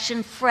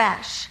section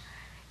fresh.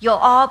 You'll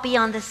all be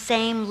on the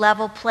same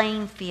level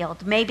playing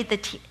field. Maybe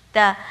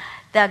the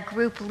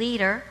group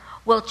leader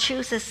will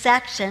choose a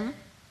section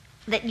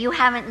that you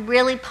haven't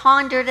really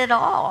pondered at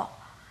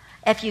all.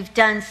 If you've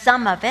done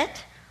some of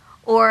it,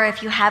 or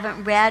if you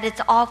haven't read,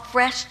 it's all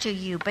fresh to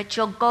you, but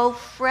you'll go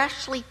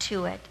freshly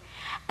to it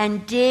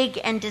and dig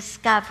and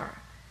discover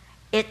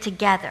it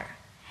together.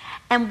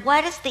 And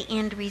what is the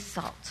end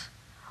result?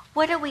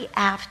 What are we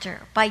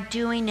after by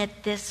doing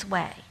it this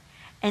way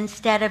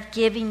instead of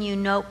giving you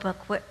notebook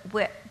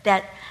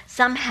that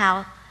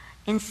somehow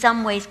in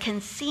some ways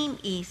can seem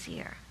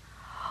easier?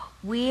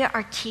 We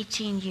are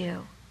teaching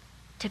you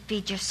to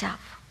feed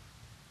yourself.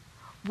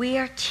 We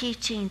are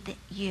teaching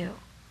you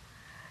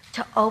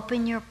to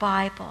open your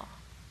Bible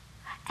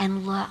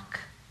and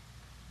look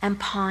and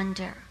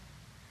ponder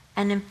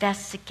and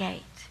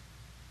investigate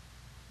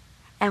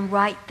and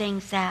write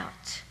things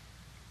out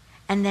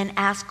and then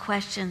ask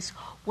questions.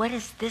 What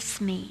does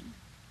this mean?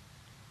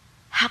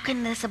 How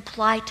can this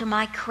apply to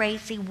my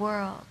crazy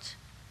world?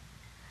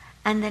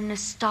 And then to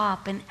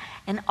stop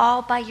and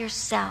all by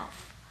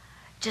yourself,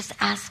 just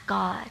ask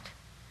God,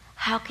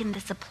 how can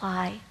this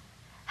apply?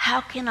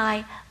 How can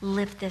I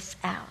live this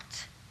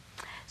out?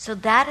 So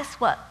that is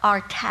what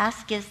our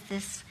task is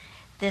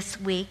this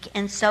week.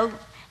 And so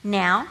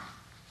now,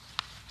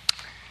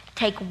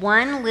 take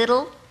one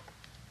little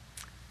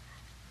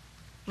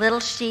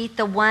sheet,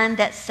 the one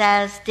that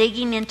says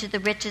Digging into the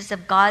Riches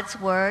of God's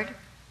Word.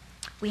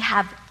 We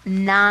have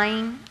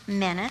 9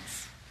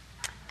 minutes,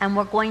 and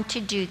we're going to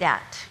do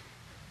that.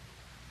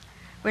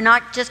 We're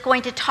not just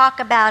going to talk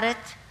about it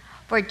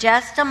for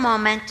just a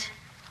moment.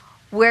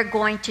 We're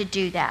going to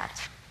do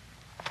that.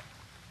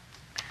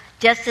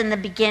 Just in the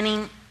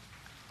beginning,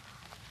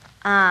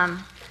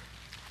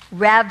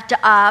 revved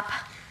up,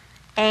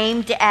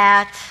 aimed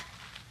at.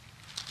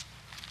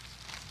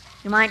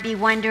 You might be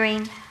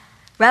wondering,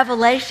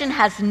 Revelation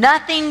has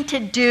nothing to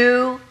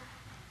do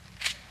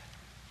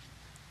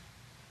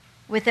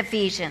with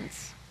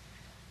Ephesians.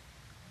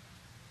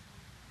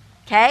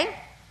 Okay?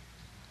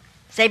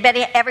 Does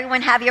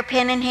everyone have your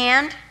pen in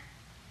hand?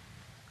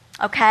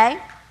 Okay?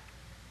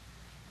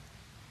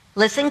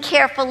 Listen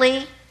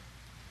carefully,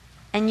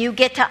 and you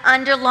get to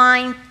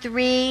underline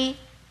 3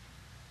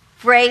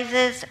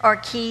 phrases or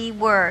key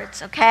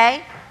words,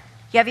 okay?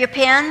 You have your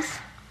pens?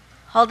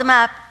 Hold them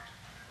up.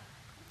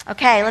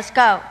 Okay, let's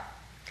go.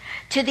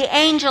 To the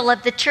angel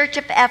of the church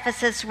of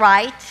Ephesus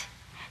write,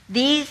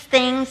 these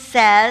things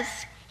says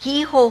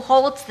he who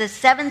holds the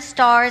 7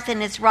 stars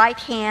in his right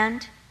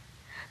hand,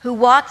 who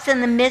walks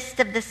in the midst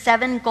of the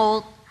 7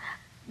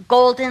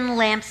 golden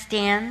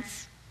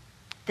lampstands.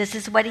 This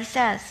is what he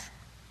says.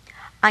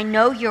 I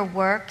know your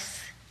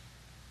works,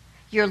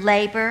 your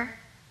labor,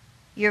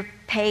 your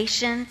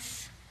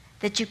patience,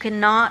 that you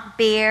cannot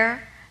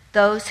bear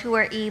those who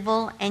are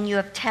evil, and you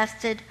have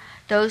tested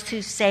those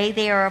who say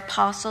they are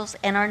apostles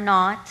and are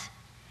not,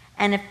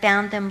 and have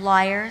found them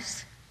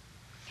liars.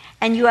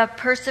 And you have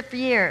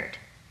persevered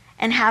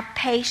and have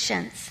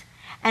patience,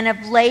 and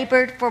have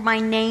labored for my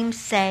name's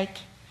sake,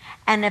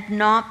 and have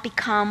not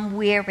become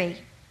weary.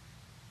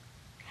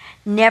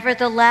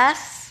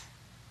 Nevertheless,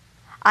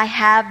 I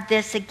have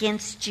this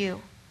against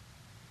you.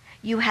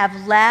 You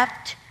have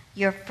left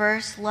your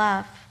first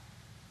love.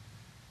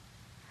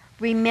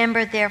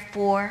 Remember,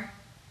 therefore,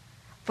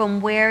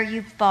 from where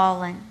you've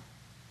fallen,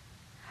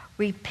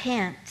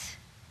 repent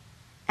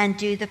and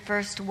do the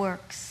first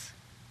works,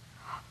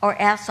 or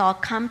else I'll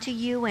come to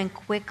you and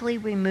quickly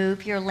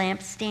remove your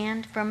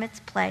lampstand from its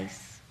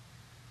place,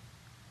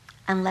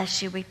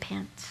 unless you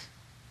repent.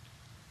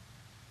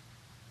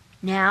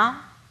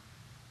 Now,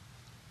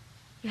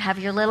 you have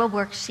your little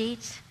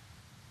worksheet.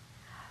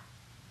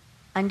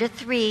 Under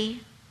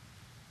 3,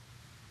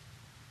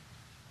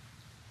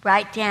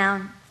 write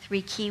down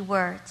 3 key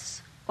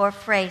words or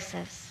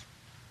phrases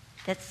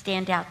that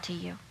stand out to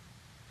you.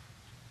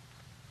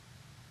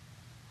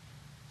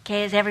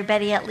 Okay, has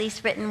everybody at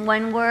least written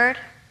 1 word?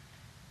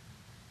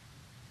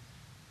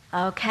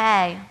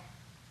 Okay.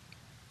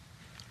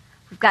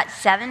 We've got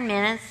 7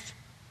 minutes.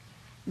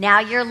 Now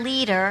your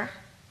leader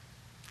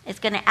is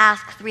going to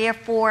ask 3 or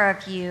 4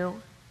 of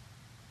you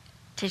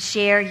to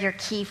share your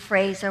key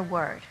phrase or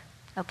word.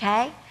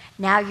 Okay?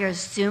 Now you're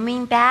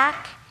zooming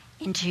back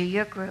into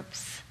your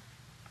groups.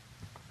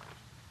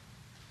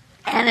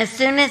 And as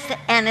soon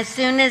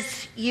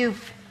as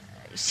you've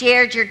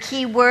shared your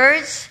key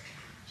words,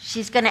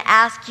 she's going to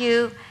ask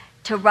you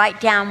to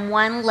write down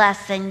 1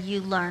 lesson you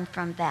learned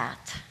from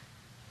that.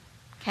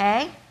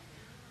 Okay?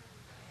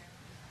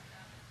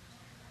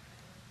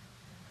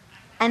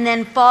 And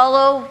then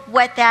follow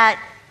what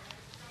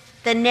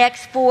the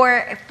next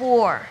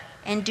 4,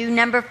 and do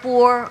number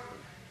 4,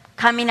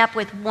 coming up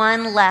with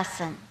 1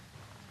 lesson.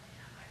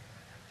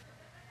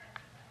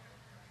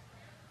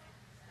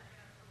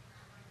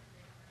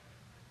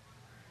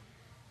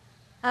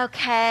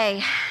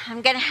 Okay,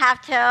 I'm going to have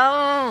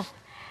to,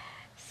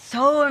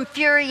 so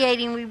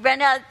infuriating. We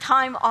run out of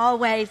time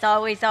always.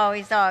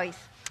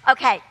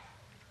 Okay,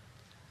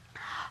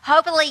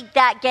 hopefully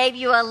that gave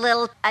you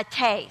a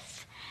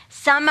taste.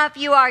 Some of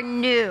you are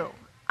new.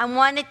 I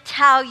want to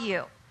tell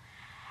you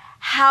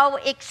how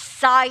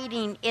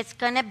exciting it's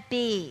going to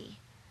be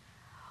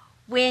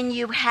when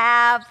you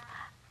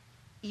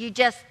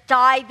just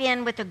dive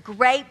in with a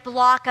great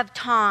block of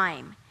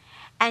time,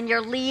 and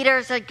your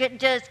leaders are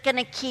just going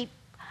to keep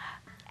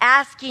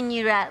asking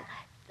you to,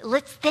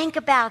 let's think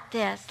about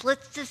this.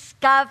 Let's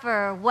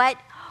discover what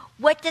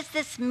does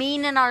this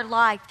mean in our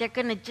life. They're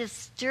going to just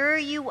stir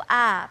you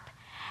up,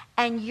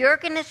 and you're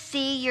going to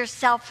see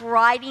yourself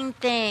writing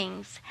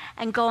things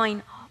and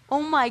going,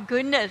 oh my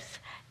goodness,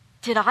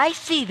 did I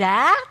see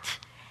that?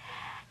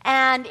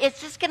 And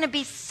it's just going to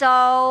be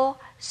so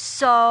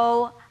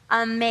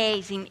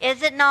amazing.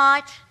 Is it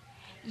not?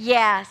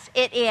 Yes,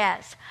 it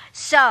is.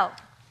 So,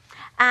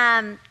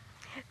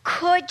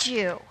 could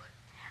you,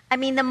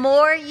 the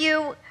more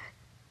you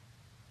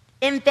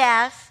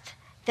invest,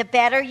 the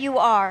better you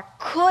are.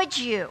 Could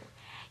you?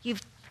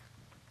 You've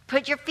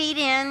put your feet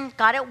in,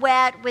 got it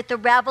wet with the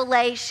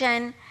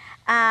Revelation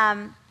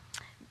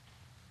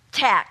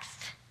text.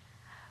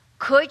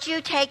 Could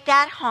you take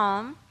that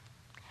home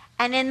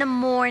and in the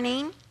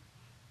morning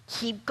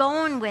keep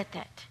going with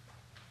it?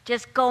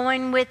 Just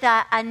going with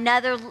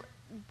another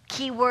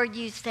keyword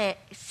you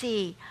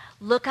see.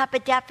 Look up a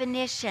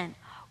definition.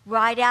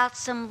 Write out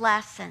some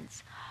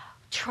lessons.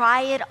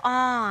 Try it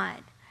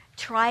on.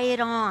 Try it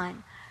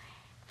on.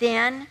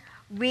 Then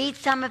read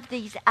some of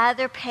these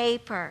other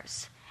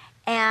papers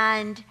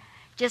and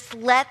just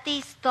let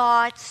these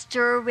thoughts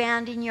stir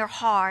around in your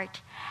heart,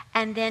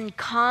 and then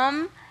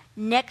come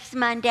next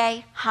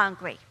Monday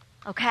hungry.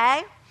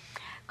 Okay?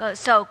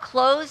 So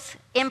close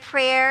in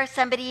prayer.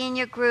 Somebody in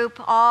your group,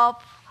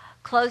 all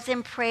close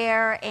in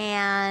prayer,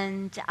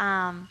 and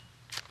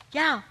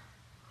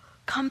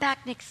come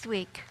back next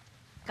week.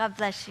 God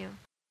bless you.